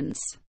opponents.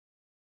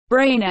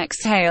 Brain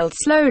exhaled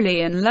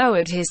slowly and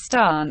lowered his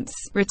stance,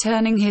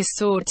 returning his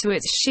sword to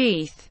its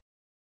sheath.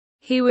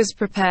 He was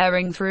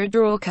preparing for a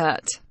draw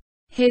cut.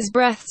 His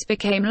breaths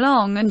became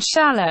long and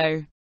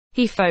shallow.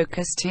 He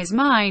focused his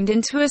mind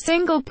into a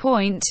single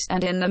point,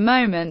 and in the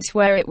moment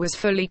where it was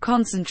fully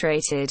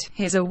concentrated,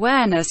 his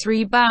awareness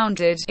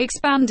rebounded,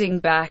 expanding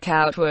back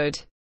outward.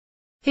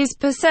 His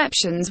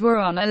perceptions were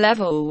on a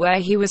level where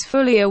he was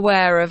fully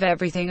aware of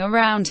everything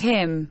around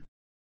him.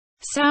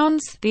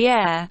 Sounds, the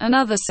air, and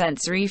other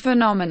sensory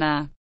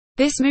phenomena.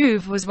 This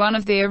move was one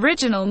of the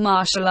original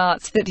martial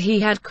arts that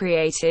he had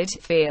created,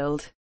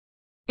 Field.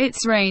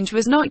 Its range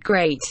was not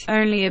great,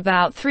 only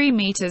about 3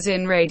 meters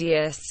in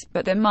radius,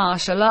 but the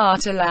martial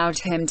art allowed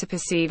him to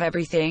perceive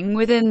everything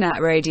within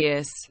that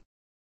radius.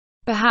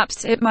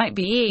 Perhaps it might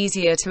be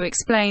easier to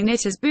explain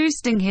it as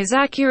boosting his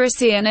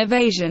accuracy and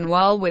evasion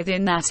while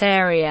within that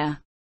area.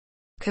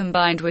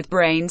 Combined with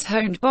Brain's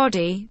honed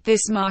body,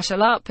 this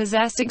martial art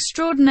possessed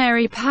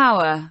extraordinary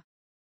power.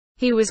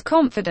 He was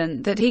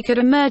confident that he could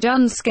emerge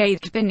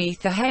unscathed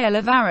beneath the hail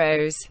of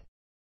arrows.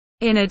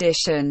 In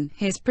addition,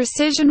 his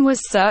precision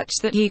was such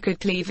that he could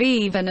cleave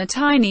even a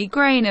tiny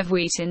grain of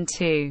wheat in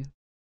two.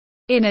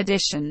 In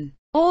addition,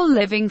 all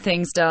living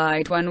things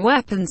died when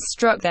weapons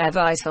struck their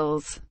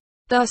vitals.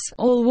 Thus,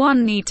 all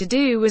one need to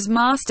do was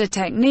master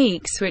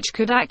techniques which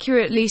could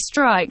accurately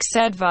strike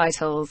said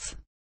vitals.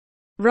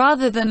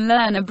 Rather than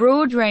learn a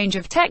broad range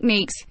of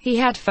techniques, he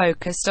had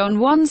focused on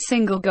one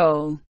single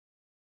goal.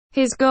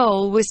 His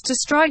goal was to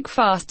strike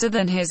faster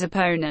than his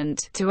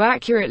opponent, to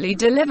accurately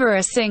deliver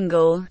a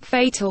single,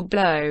 fatal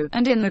blow,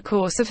 and in the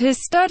course of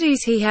his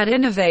studies he had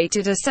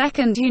innovated a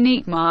second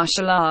unique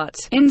martial art,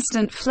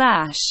 instant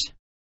flash.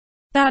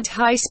 That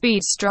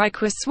high-speed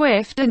strike was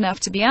swift enough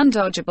to be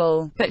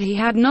undodgeable, but he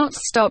had not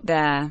stopped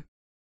there.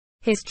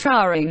 His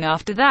training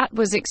after that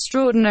was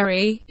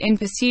extraordinary, in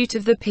pursuit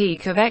of the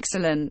peak of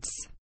excellence.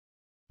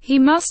 He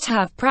must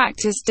have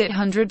practiced it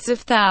hundreds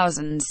of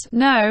thousands,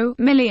 no,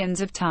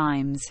 millions of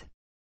times.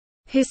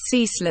 His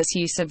ceaseless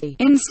use of the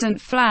instant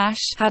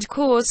flash had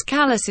caused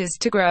calluses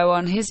to grow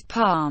on his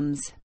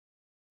palms,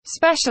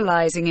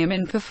 specializing him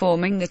in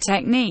performing the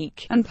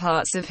technique, and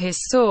parts of his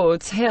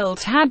sword's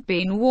hilt had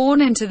been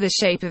worn into the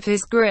shape of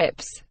his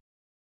grips.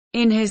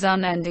 In his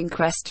unending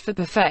quest for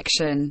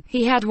perfection,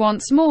 he had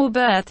once more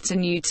birthed a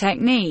new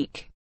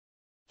technique.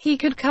 He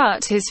could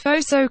cut his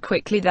foe so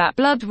quickly that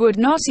blood would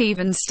not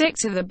even stick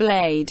to the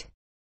blade.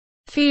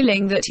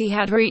 Feeling that he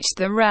had reached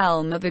the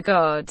realm of the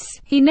gods,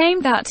 he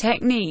named that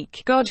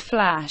technique God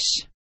Flash.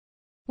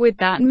 With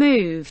that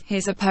move,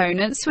 his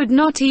opponents would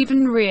not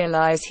even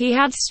realize he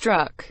had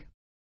struck.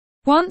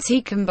 Once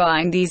he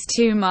combined these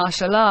two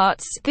martial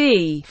arts,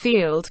 the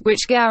field,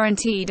 which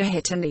guaranteed a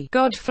hit, and the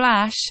God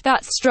Flash,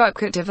 that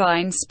struck at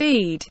divine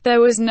speed, there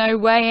was no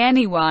way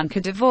anyone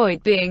could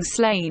avoid being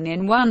slain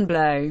in one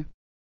blow.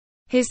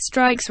 His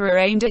strikes were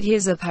aimed at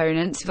his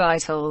opponent's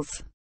vitals,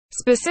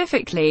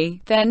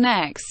 specifically their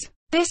necks.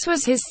 This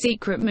was his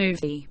secret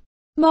move, the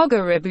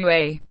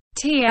Mogaribue.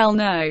 TL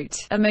note: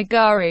 a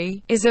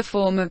magari is a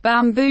form of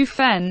bamboo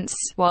fence,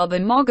 while the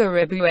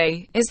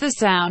Mogaribue is the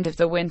sound of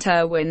the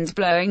winter wind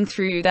blowing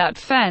through that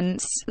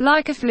fence,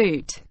 like a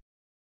flute.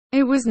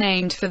 It was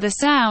named for the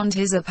sound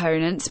his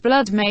opponent's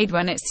blood made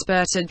when it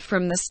spurted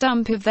from the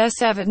stump of their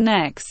severed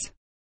necks.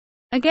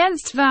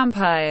 Against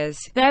vampires,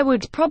 there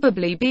would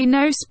probably be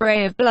no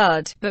spray of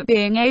blood, but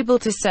being able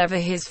to sever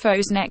his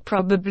foe's neck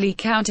probably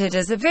counted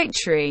as a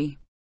victory.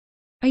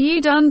 Are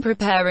you done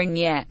preparing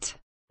yet?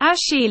 As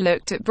she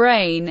looked at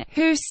Brain,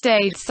 who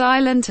stayed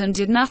silent and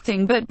did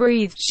nothing but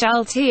breathe,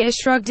 Shaltia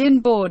shrugged in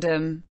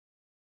boredom.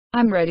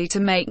 I'm ready to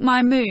make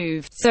my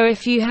move, so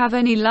if you have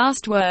any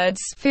last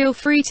words, feel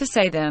free to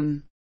say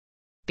them.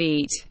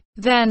 Beat.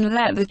 Then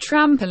let the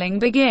trampling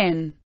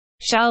begin.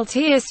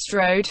 Shaltia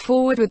strode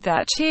forward with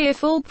that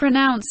cheerful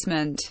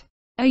pronouncement.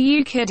 Are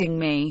you kidding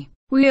me?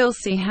 We'll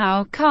see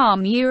how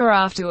calm you are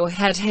after your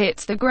head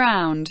hits the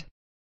ground.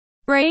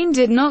 Brain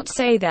did not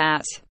say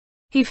that.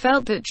 He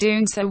felt that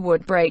doing so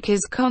would break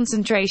his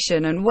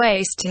concentration and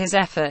waste his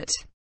effort.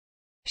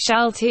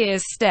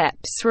 Shaltia's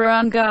steps were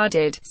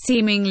unguarded,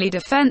 seemingly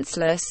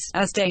defenseless,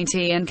 as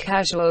dainty and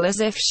casual as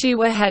if she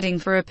were heading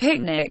for a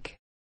picnic.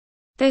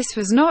 This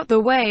was not the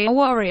way a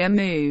warrior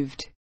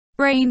moved.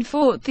 Brain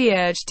fought the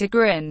urge to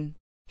grin.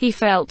 He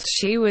felt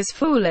she was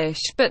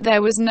foolish, but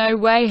there was no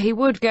way he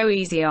would go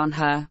easy on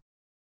her.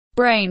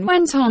 Brain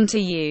went on to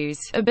use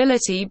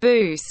ability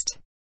boost.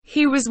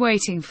 He was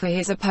waiting for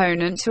his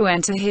opponent to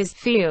enter his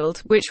field,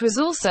 which was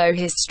also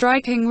his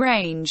striking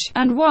range,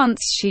 and once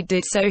she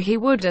did so he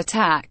would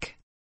attack.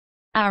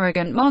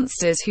 Arrogant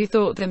monsters who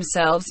thought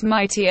themselves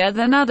mightier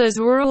than others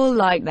were all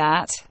like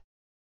that.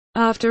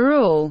 After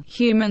all,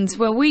 humans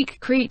were weak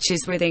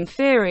creatures with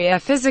inferior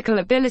physical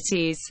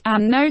abilities,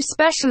 and no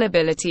special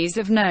abilities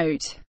of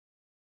note.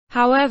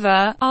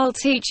 However, I'll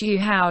teach you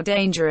how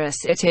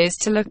dangerous it is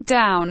to look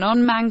down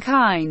on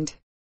mankind.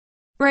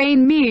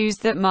 Brain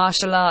mused that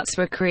martial arts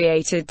were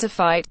created to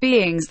fight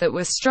beings that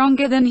were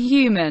stronger than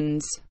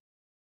humans.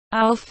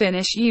 I'll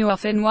finish you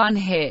off in one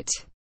hit.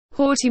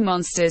 Haughty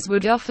monsters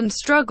would often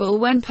struggle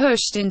when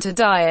pushed into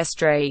dire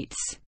straits.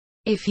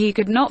 If he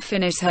could not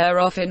finish her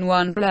off in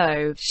one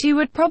blow, she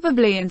would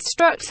probably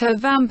instruct her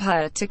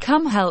vampire to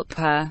come help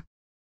her.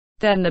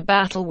 Then the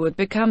battle would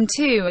become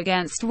 2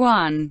 against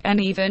 1, and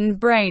even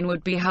Brain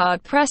would be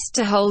hard-pressed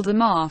to hold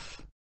them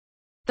off.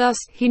 Thus,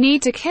 he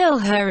need to kill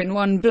her in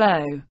one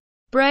blow.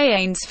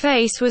 Brain's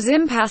face was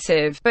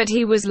impassive, but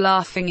he was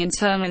laughing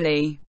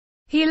internally.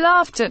 He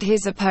laughed at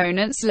his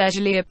opponent's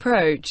leisurely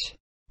approach.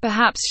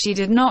 Perhaps she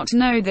did not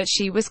know that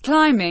she was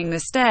climbing the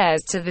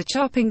stairs to the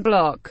chopping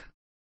block.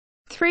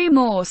 3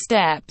 more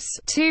steps,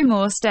 2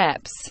 more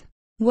steps,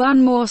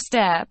 1 more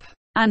step,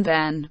 and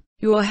then,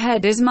 your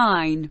head is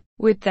mine.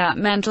 With that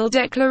mental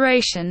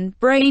declaration,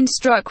 Brain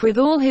struck with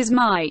all his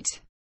might.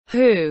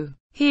 Who?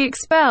 He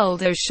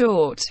expelled a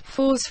short,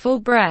 forceful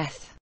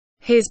breath.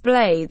 His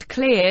blade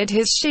cleared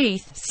his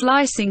sheath,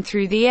 slicing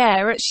through the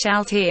air at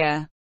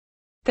Shaltia.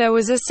 There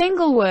was a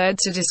single word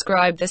to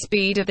describe the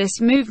speed of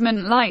this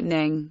movement: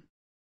 lightning.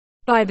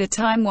 By the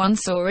time one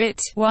saw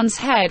it, one's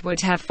head would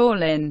have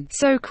fallen,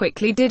 so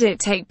quickly did it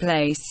take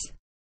place.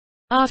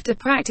 After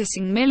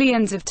practicing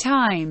millions of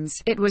times,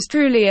 it was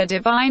truly a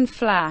divine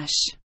flash.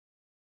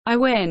 I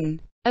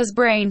win. As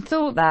Brain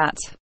thought that,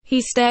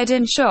 he stared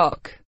in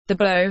shock. The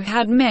blow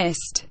had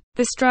missed.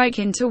 The strike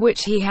into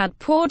which he had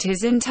poured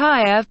his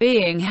entire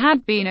being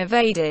had been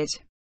evaded.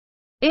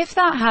 If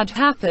that had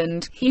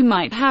happened, he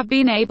might have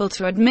been able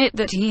to admit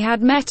that he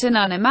had met an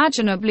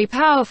unimaginably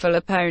powerful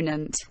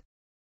opponent.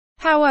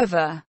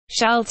 However,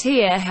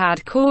 Shaltia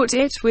had caught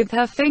it with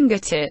her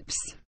fingertips.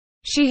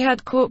 She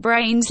had caught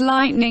Brain's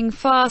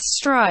lightning-fast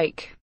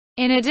strike.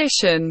 In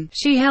addition,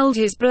 she held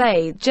his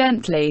blade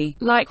gently,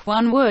 like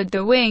one would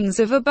the wings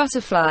of a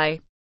butterfly.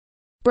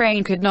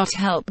 Brain could not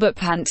help but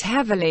pant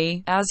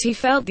heavily, as he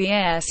felt the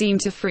air seem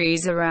to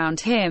freeze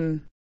around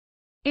him.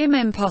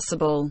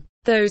 Impossible.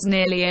 Those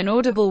nearly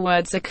inaudible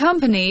words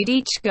accompanied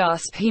each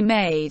gasp he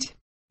made.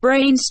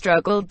 Brain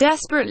struggled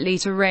desperately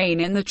to rein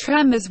in the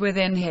tremors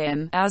within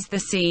him, as the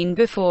scene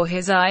before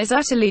his eyes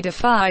utterly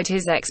defied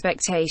his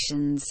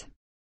expectations.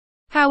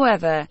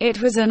 However,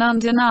 it was an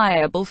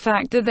undeniable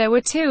fact that there were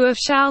two of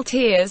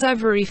Shaltier's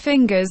ivory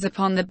fingers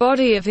upon the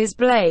body of his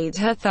blade,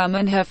 her thumb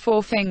and her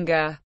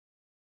forefinger.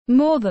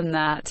 More than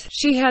that,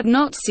 she had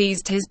not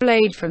seized his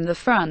blade from the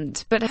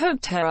front, but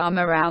hooked her arm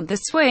around the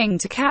swing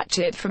to catch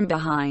it from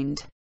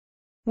behind.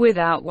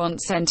 Without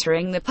once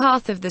entering the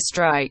path of the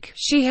strike,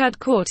 she had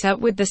caught up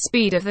with the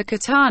speed of the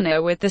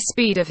katana with the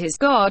speed of his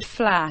god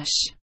flash.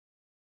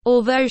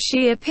 Although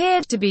she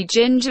appeared to be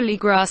gingerly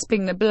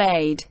grasping the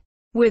blade,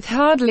 with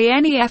hardly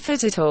any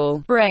effort at all,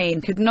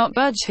 Brain could not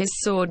budge his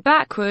sword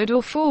backward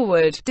or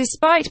forward,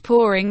 despite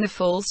pouring the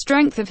full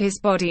strength of his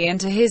body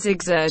into his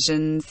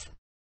exertions.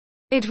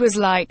 It was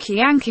like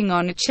yanking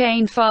on a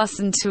chain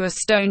fastened to a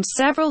stone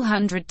several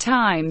hundred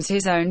times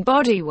his own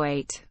body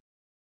weight.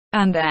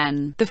 And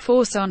then, the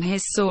force on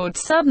his sword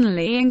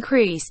suddenly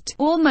increased,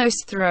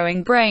 almost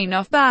throwing Brain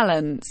off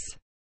balance.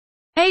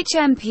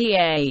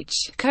 HMPH,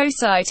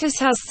 Cositus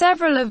has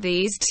several of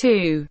these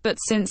too, but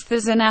since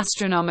there's an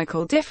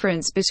astronomical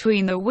difference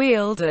between the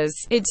wielders,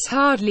 it's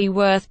hardly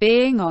worth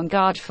being on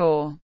guard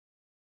for.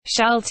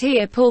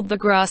 Shaltier pulled the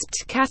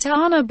grasped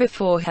katana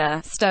before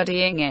her,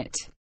 studying it.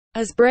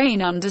 As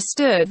Brain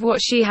understood what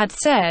she had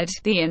said,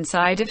 the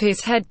inside of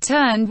his head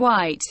turned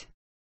white.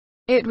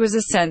 It was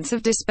a sense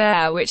of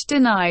despair which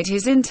denied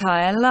his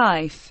entire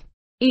life.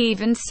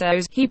 Even so,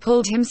 he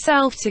pulled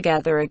himself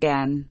together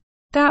again.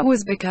 That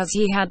was because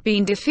he had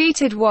been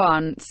defeated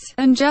once,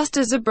 and just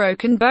as a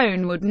broken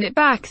bone would knit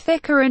back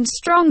thicker and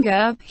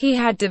stronger, he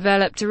had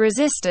developed a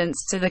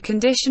resistance to the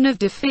condition of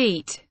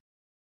defeat.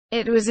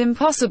 It was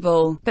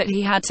impossible, but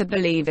he had to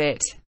believe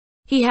it.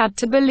 He had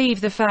to believe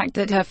the fact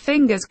that her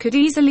fingers could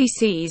easily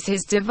seize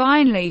his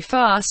divinely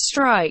fast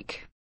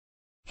strike.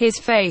 His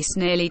face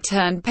nearly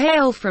turned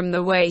pale from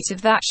the weight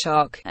of that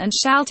shock, and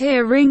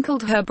Shaltier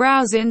wrinkled her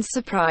brows in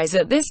surprise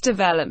at this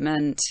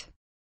development.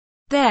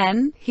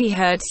 Then, he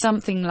heard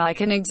something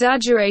like an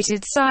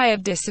exaggerated sigh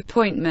of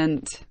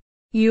disappointment.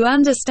 "You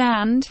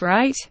understand,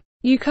 right?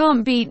 You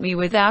can't beat me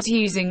without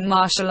using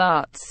martial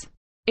arts.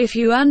 If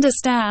you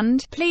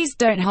understand, please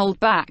don't hold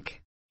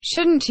back.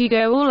 Shouldn't you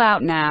go all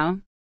out now?"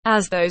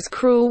 As those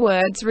cruel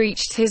words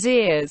reached his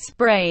ears,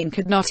 Brain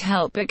could not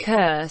help but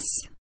curse.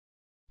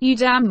 "You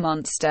damn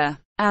monster."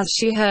 As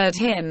she heard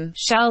him,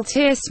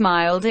 Shaltier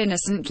smiled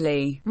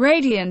innocently,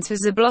 radiant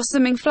as a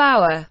blossoming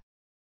flower.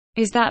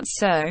 "Is that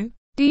so?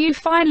 Do you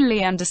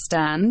finally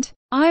understand?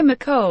 I'm a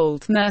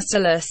cold,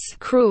 merciless,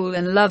 cruel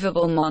and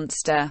lovable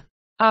monster."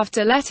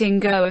 After letting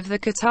go of the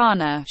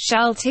katana,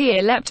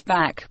 Shaltier leapt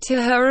back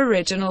to her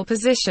original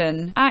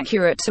position,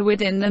 accurate to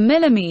within the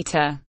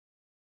millimeter.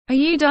 "Are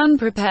you done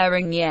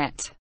preparing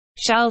yet?"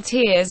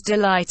 Shaltier's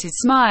delighted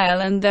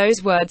smile and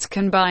those words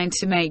combined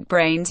to make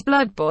Brain's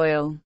blood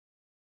boil.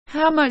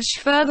 "How much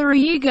further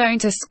are you going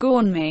to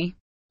scorn me?"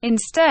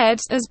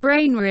 Instead, as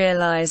Brain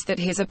realized that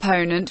his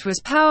opponent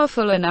was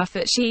powerful enough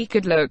that she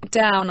could look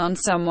down on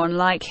someone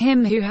like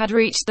him who had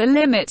reached the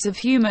limits of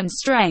human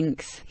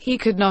strength, he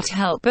could not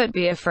help but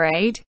be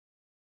afraid.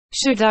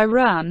 Should I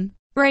run?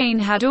 Brain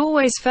had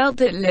always felt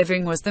that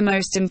living was the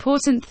most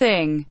important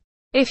thing.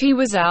 If he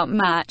was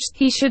outmatched,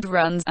 he should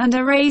run, and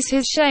erase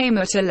his shame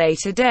at a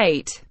later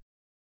date.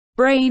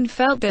 Brain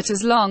felt that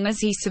as long as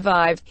he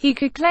survived, he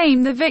could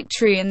claim the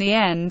victory in the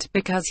end,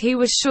 because he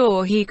was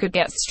sure he could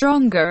get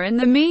stronger in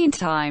the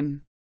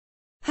meantime.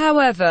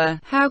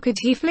 However, how could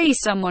he flee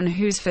someone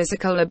whose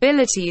physical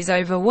abilities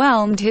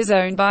overwhelmed his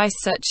own by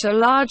such a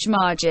large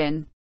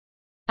margin?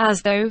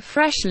 As though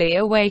freshly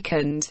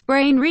awakened,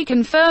 Brain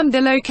reconfirmed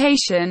the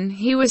location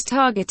he was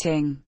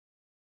targeting.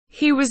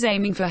 He was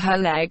aiming for her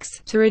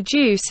legs, to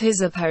reduce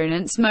his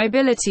opponent's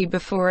mobility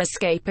before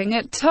escaping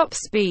at top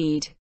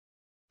speed.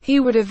 He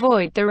would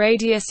avoid the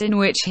radius in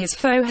which his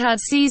foe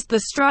had seized the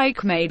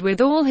strike made with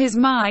all his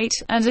might,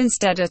 and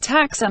instead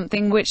attack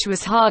something which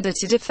was harder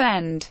to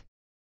defend.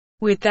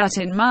 With that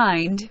in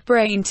mind,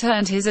 Brain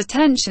turned his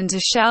attention to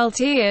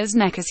Shaltier's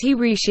neck as he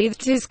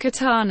resheathed his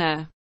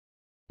katana.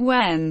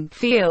 When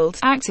field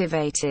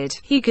activated,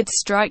 he could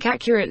strike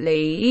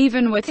accurately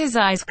even with his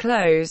eyes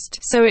closed,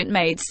 so it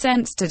made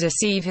sense to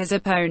deceive his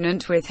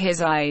opponent with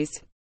his eyes.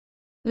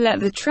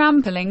 Let the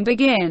trampling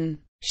begin.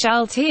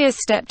 Shaltier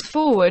stepped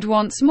forward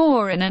once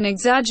more in an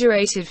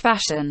exaggerated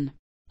fashion.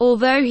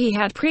 Although he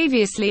had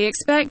previously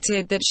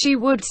expected that she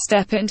would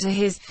step into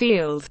his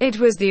field, it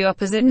was the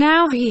opposite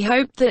now. He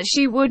hoped that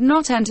she would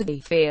not enter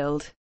the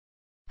field.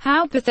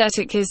 How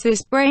pathetic is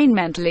this, Brain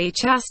mentally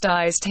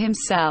chastised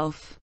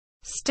himself.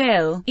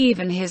 Still,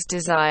 even his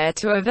desire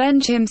to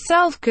avenge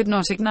himself could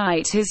not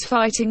ignite his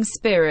fighting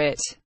spirit.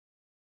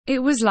 It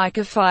was like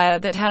a fire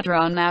that had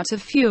run out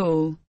of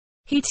fuel.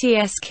 He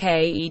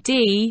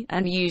TSKED,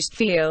 and used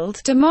field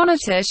to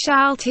monitor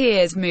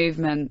Shaltier's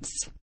movements.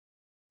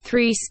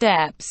 3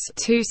 steps,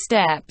 2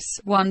 steps,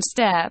 1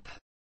 step.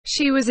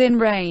 She was in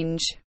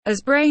range.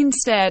 As Brain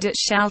stared at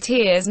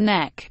Shaltier's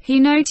neck, he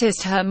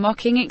noticed her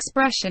mocking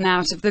expression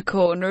out of the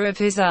corner of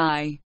his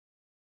eye.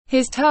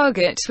 His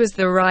target was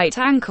the right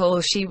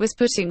ankle she was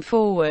putting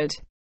forward.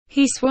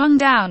 He swung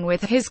down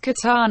with his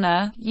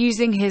katana,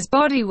 using his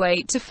body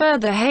weight to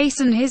further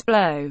hasten his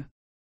blow.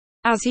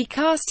 As he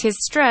cast his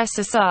stress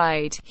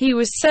aside, he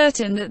was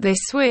certain that this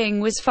swing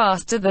was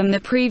faster than the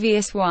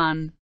previous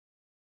one.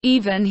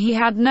 Even he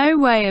had no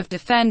way of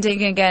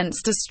defending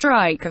against a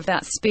strike of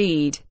that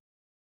speed.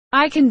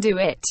 "I can do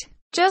it."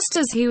 Just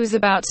as he was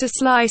about to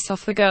slice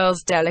off the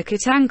girl's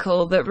delicate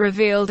ankle that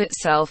revealed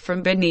itself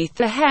from beneath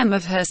the hem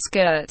of her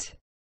skirt,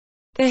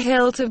 the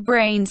hilt of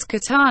Brain's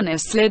katana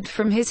slid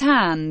from his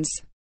hands.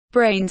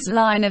 Brain's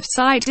line of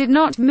sight did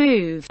not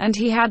move, and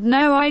he had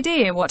no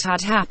idea what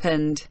had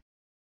happened.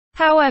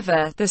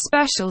 However, the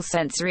special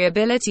sensory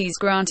abilities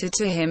granted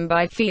to him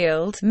by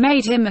Field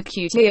made him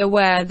acutely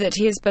aware that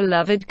his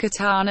beloved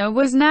katana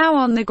was now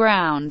on the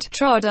ground,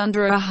 trod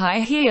under a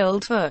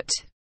high-heeled foot.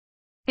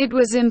 It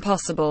was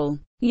impossible.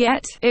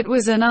 Yet, it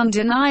was an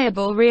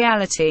undeniable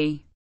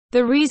reality.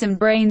 The reason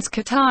Brain's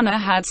katana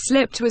had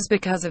slipped was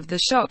because of the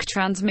shock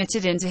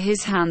transmitted into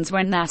his hands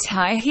when that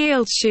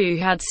high-heeled shoe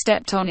had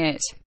stepped on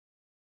it.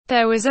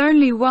 There was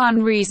only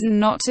one reason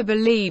not to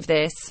believe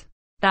this.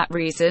 That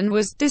reason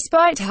was,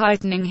 despite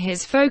heightening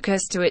his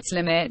focus to its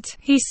limit,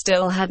 he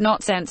still had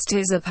not sensed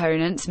his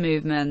opponent's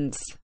movements.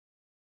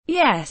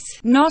 Yes,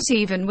 not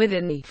even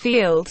within the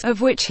field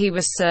of which he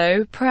was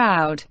so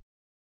proud.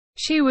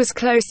 She was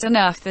close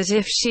enough that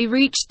if she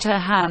reached her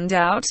hand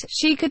out,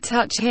 she could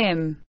touch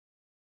him.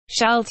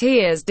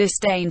 Shaltier's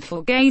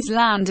disdainful gaze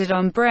landed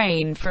on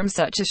Brain from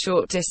such a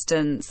short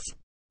distance.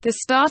 The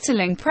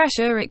startling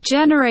pressure it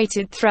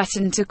generated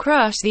threatened to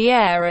crush the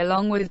air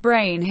along with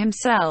Brain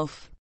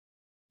himself.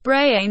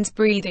 Brain's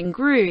breathing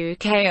grew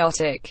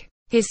chaotic.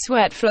 His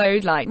sweat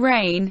flowed like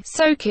rain,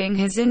 soaking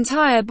his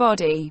entire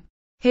body.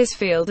 His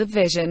field of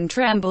vision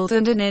trembled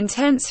and an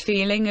intense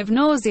feeling of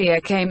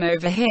nausea came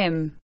over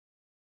him.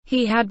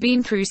 He had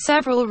been through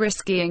several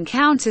risky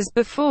encounters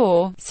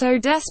before, so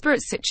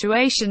desperate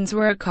situations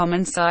were a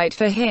common sight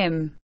for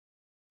him.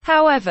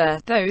 However,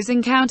 those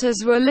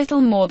encounters were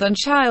little more than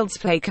child's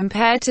play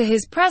compared to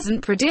his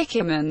present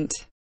predicament.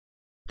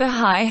 The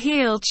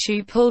high-heeled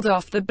shoe pulled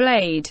off the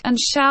blade, and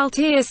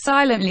Shaltier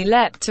silently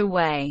leapt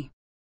away.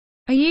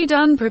 "Are you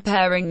done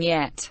preparing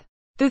yet?"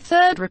 The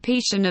third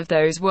repetition of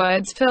those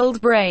words filled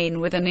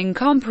Brain with an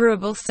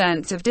incomparable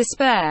sense of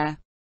despair.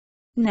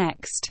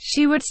 Next,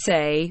 she would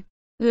say,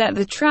 "Let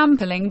the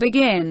trampling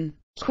begin."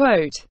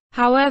 Quote.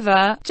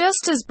 However,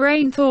 just as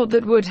Brain thought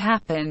that would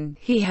happen,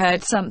 he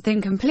heard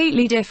something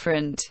completely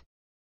different.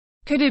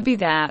 Could it be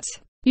that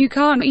you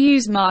can't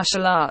use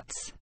martial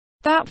arts?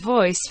 That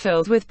voice,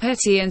 filled with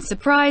pity and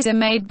surprise,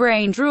 made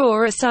Brain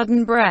draw a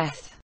sudden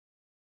breath.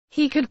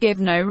 He could give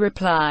no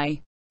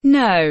reply.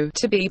 No,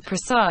 to be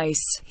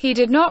precise, he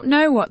did not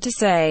know what to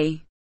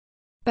say.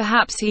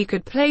 Perhaps he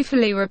could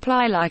playfully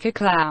reply like a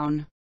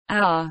clown.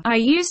 I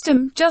used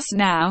him just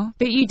now,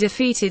 but you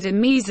defeated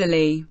him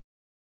easily."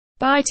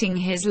 Biting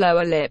his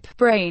lower lip,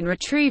 Brain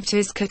retrieved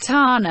his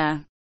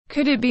katana.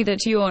 "Could it be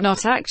that you're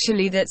not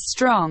actually that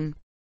strong?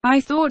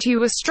 I thought you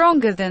were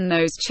stronger than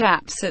those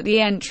chaps at the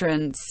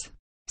entrance."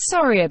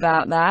 "Sorry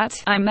about that.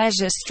 I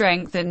measure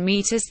strength in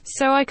meters,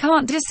 so I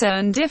can't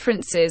discern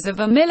differences of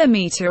a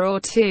millimeter or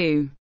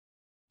two."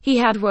 He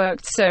had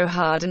worked so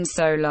hard and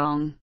so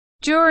long.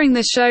 During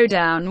the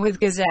showdown with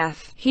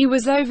Gazef, he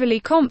was overly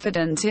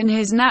confident in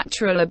his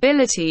natural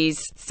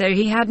abilities, so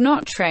he had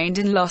not trained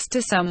and lost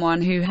to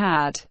someone who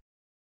had.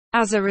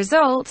 As a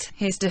result,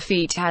 his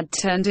defeat had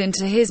turned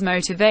into his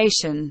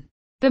motivation.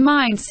 The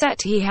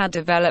mindset he had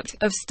developed,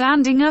 of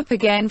standing up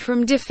again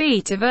from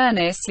defeat, of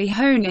earnestly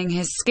honing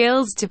his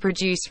skills to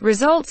produce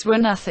results, were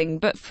nothing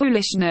but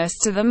foolishness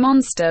to the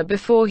monster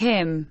before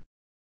him.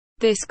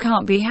 "This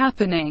can't be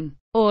happening.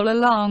 All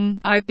along,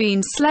 I've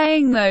been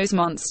slaying those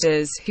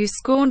monsters who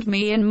scorned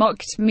me and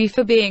mocked me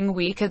for being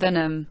weaker than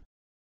them."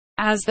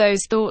 As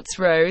those thoughts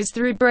rose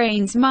through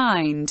Brain's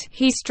mind,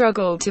 he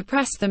struggled to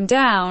press them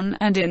down,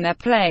 and in their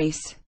place.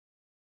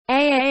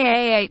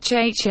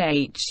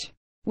 Ahhhhh.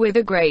 With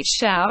a great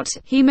shout,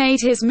 he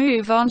made his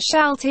move on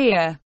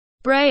Shaltier.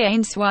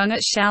 Brain swung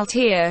at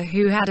Shaltier,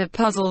 who had a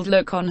puzzled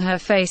look on her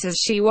face as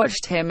she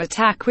watched him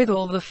attack with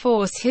all the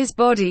force his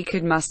body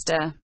could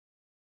muster.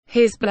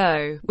 His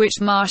blow,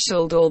 which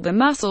marshaled all the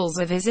muscles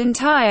of his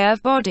entire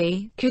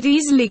body, could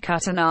easily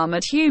cut an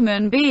armored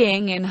human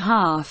being in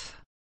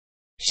half.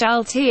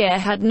 Shaltier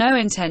had no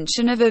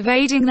intention of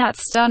evading that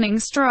stunning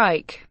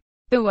strike.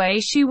 The way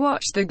she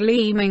watched the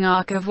gleaming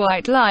arc of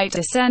white light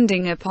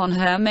descending upon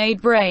her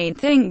made Brain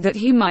think that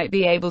he might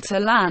be able to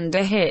land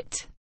a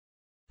hit.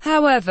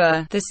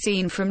 However, the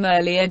scene from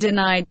earlier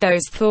denied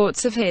those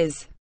thoughts of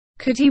his.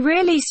 Could he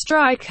really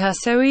strike her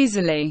so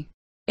easily?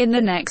 In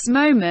the next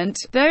moment,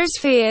 those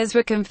fears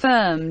were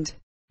confirmed.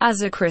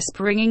 As a crisp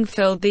ringing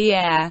filled the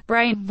air,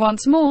 Brain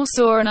once more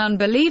saw an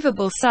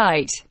unbelievable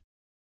sight.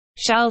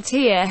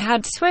 Shaltia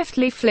had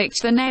swiftly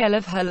flicked the nail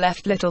of her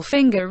left little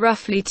finger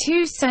roughly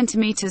 2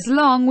 centimeters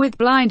long with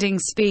blinding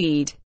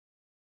speed.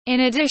 In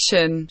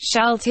addition,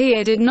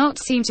 Shaltia did not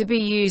seem to be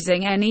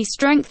using any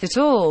strength at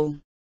all.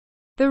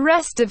 The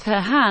rest of her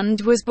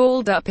hand was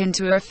balled up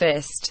into a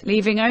fist,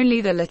 leaving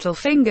only the little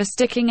finger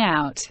sticking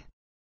out.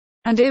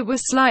 And it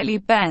was slightly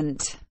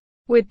bent.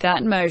 With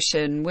that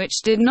motion,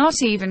 which did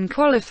not even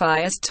qualify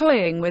as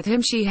toying with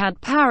him, she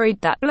had parried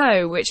that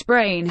blow which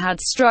Brain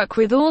had struck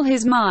with all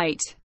his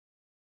might.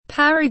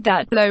 Parried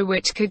that blow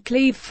which could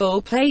cleave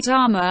full plate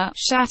armor,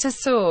 shatter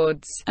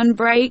swords, and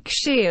break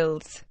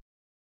shields.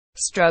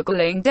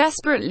 Struggling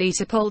desperately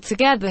to pull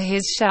together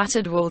his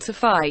shattered will to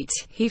fight,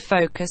 he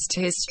focused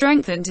his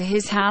strength into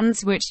his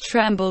hands, which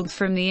trembled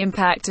from the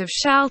impact of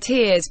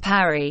Shaltia's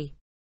parry.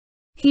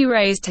 He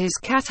raised his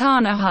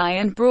katana high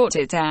and brought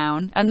it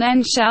down, and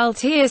then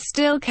Shaltia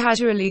still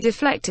casually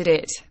deflected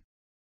it.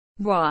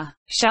 Wah!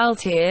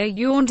 Shaltia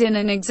yawned in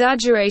an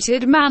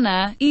exaggerated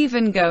manner,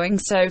 even going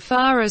so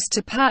far as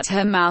to pat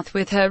her mouth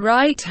with her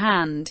right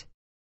hand.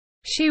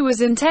 She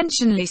was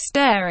intentionally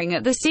staring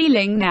at the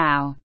ceiling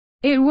now.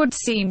 It would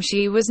seem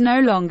she was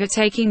no longer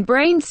taking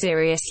Brain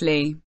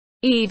seriously.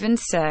 Even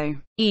so,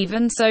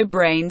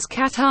 Brain's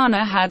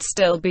katana had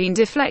still been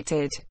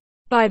deflected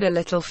by the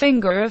little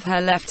finger of her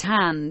left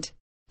hand.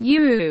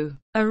 "You!"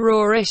 A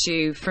roar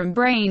issued from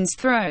Brain's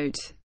throat.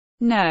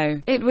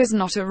 No, it was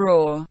not a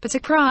roar, but a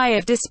cry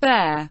of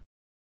despair.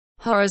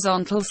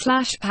 Horizontal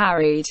slash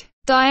parried,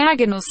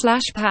 diagonal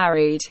slash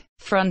parried,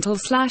 frontal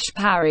slash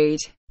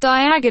parried,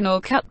 diagonal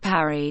cut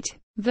parried,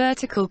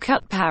 vertical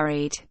cut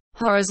parried,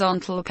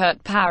 horizontal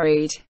cut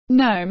parried.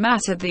 No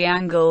matter the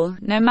angle,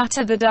 no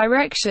matter the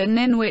direction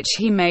in which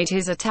he made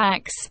his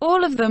attacks,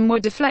 all of them were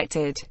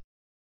deflected.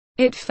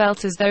 It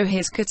felt as though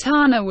his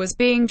katana was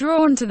being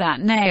drawn to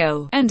that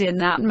nail, and in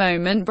that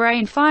moment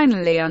Brain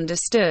finally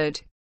understood.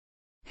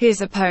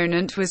 His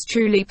opponent was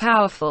truly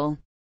powerful.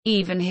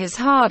 Even his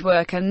hard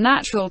work and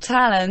natural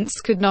talents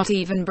could not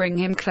even bring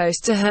him close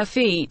to her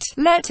feet,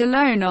 let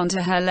alone onto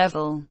her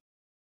level.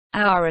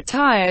 Are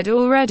tired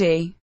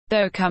already?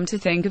 Though come to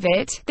think of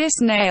it, this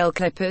nail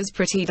clipper's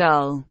pretty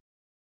dull.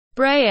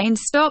 Brain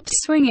stopped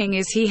swinging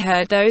as he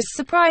heard those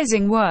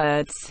surprising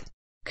words.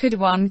 Could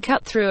one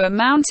cut through a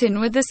mountain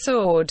with a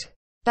sword?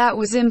 That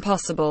was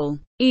impossible.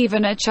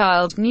 Even a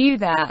child knew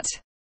that.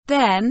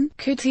 Then,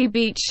 could he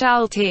beat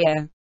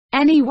Shaltia?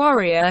 Any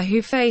warrior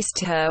who faced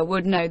her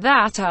would know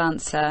that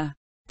answer.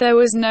 There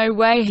was no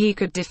way he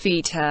could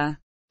defeat her.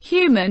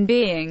 Human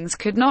beings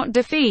could not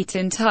defeat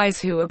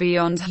entities who were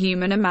beyond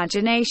human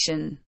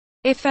imagination.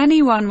 If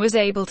anyone was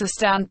able to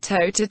stand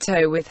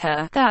toe-to-toe with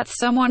her, that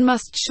someone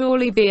must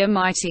surely be a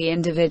mighty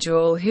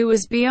individual who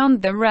was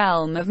beyond the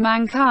realm of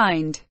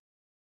mankind.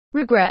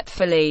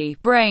 Regretfully,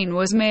 Brain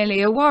was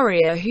merely a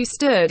warrior who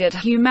stood at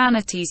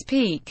humanity's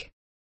peak.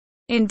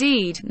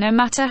 Indeed, no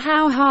matter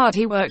how hard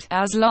he worked,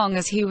 as long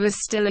as he was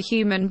still a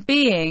human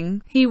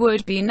being, he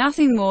would be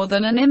nothing more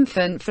than an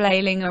infant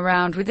flailing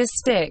around with a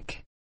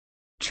stick.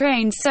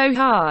 Trained so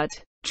hard.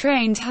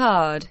 Trained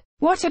hard.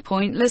 What a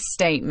pointless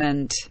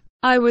statement.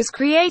 I was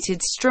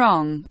created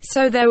strong,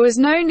 so there was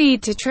no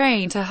need to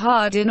train too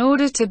hard in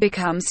order to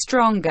become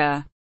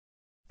stronger.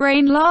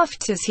 Brain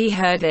laughed as he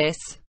heard this.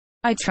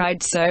 I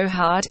tried so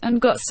hard,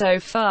 and got so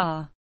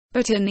far.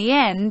 But in the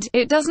end,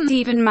 it doesn't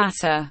even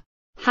matter.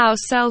 How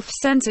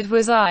self-centered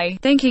was I,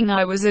 thinking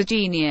I was a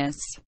genius?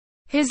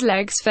 His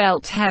legs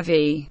felt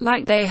heavy,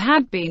 like they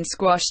had been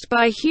squashed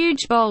by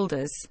huge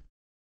boulders.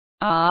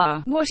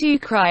 Ah, what are you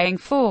crying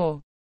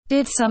for?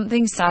 Did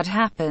something sad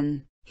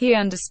happen? He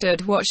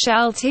understood what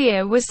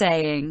Shaltia was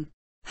saying.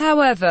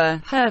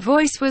 However, her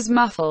voice was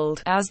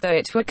muffled, as though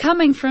it were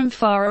coming from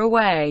far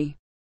away.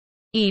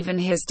 Even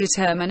his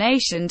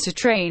determination to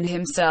train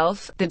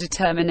himself, the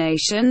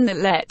determination that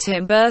let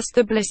him burst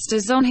the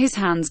blisters on his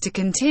hands to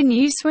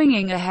continue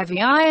swinging a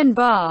heavy iron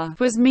bar,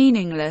 was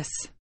meaningless.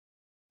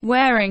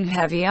 Wearing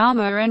heavy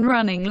armor and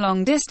running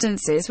long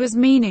distances was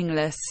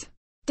meaningless.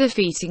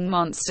 Defeating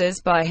monsters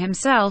by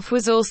himself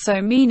was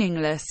also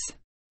meaningless.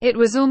 It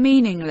was all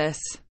meaningless.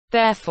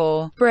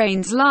 Therefore,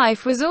 Brain's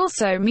life was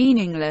also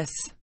meaningless.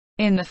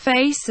 In the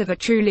face of a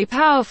truly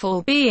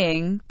powerful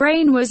being,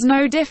 Brain was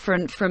no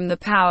different from the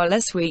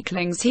powerless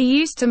weaklings he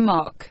used to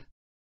mock.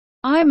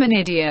 I'm an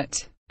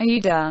idiot. Are you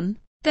done?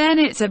 Then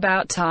it's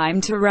about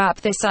time to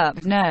wrap this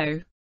up. No.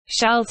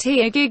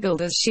 Shaltia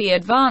giggled as she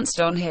advanced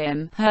on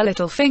him, her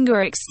little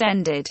finger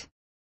extended.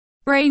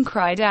 Brain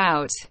cried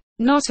out.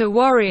 Not a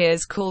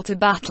warrior's call to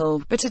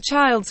battle, but a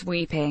child's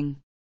weeping.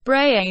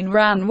 Brain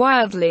ran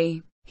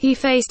wildly. He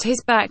faced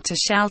his back to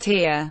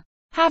Shaltia.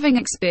 Having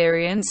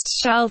experienced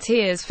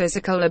Shaltia's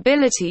physical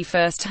ability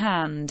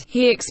firsthand,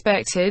 he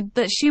expected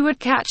that she would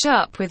catch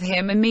up with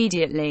him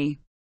immediately.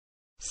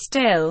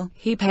 Still,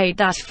 he paid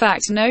that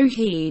fact no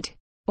heed.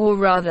 Or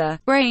rather,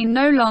 Brain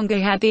no longer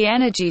had the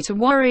energy to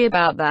worry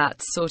about that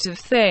sort of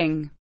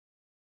thing.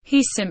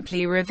 He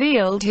simply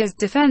revealed his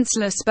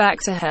defenseless back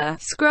to her,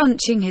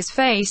 scrunching his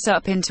face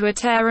up into a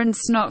tear and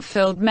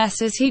snot-filled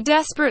mess as he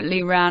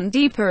desperately ran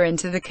deeper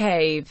into the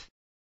cave.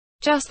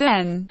 Just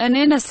then, an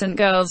innocent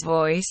girl's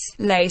voice,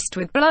 laced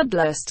with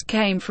bloodlust,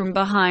 came from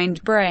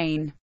behind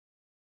Brain.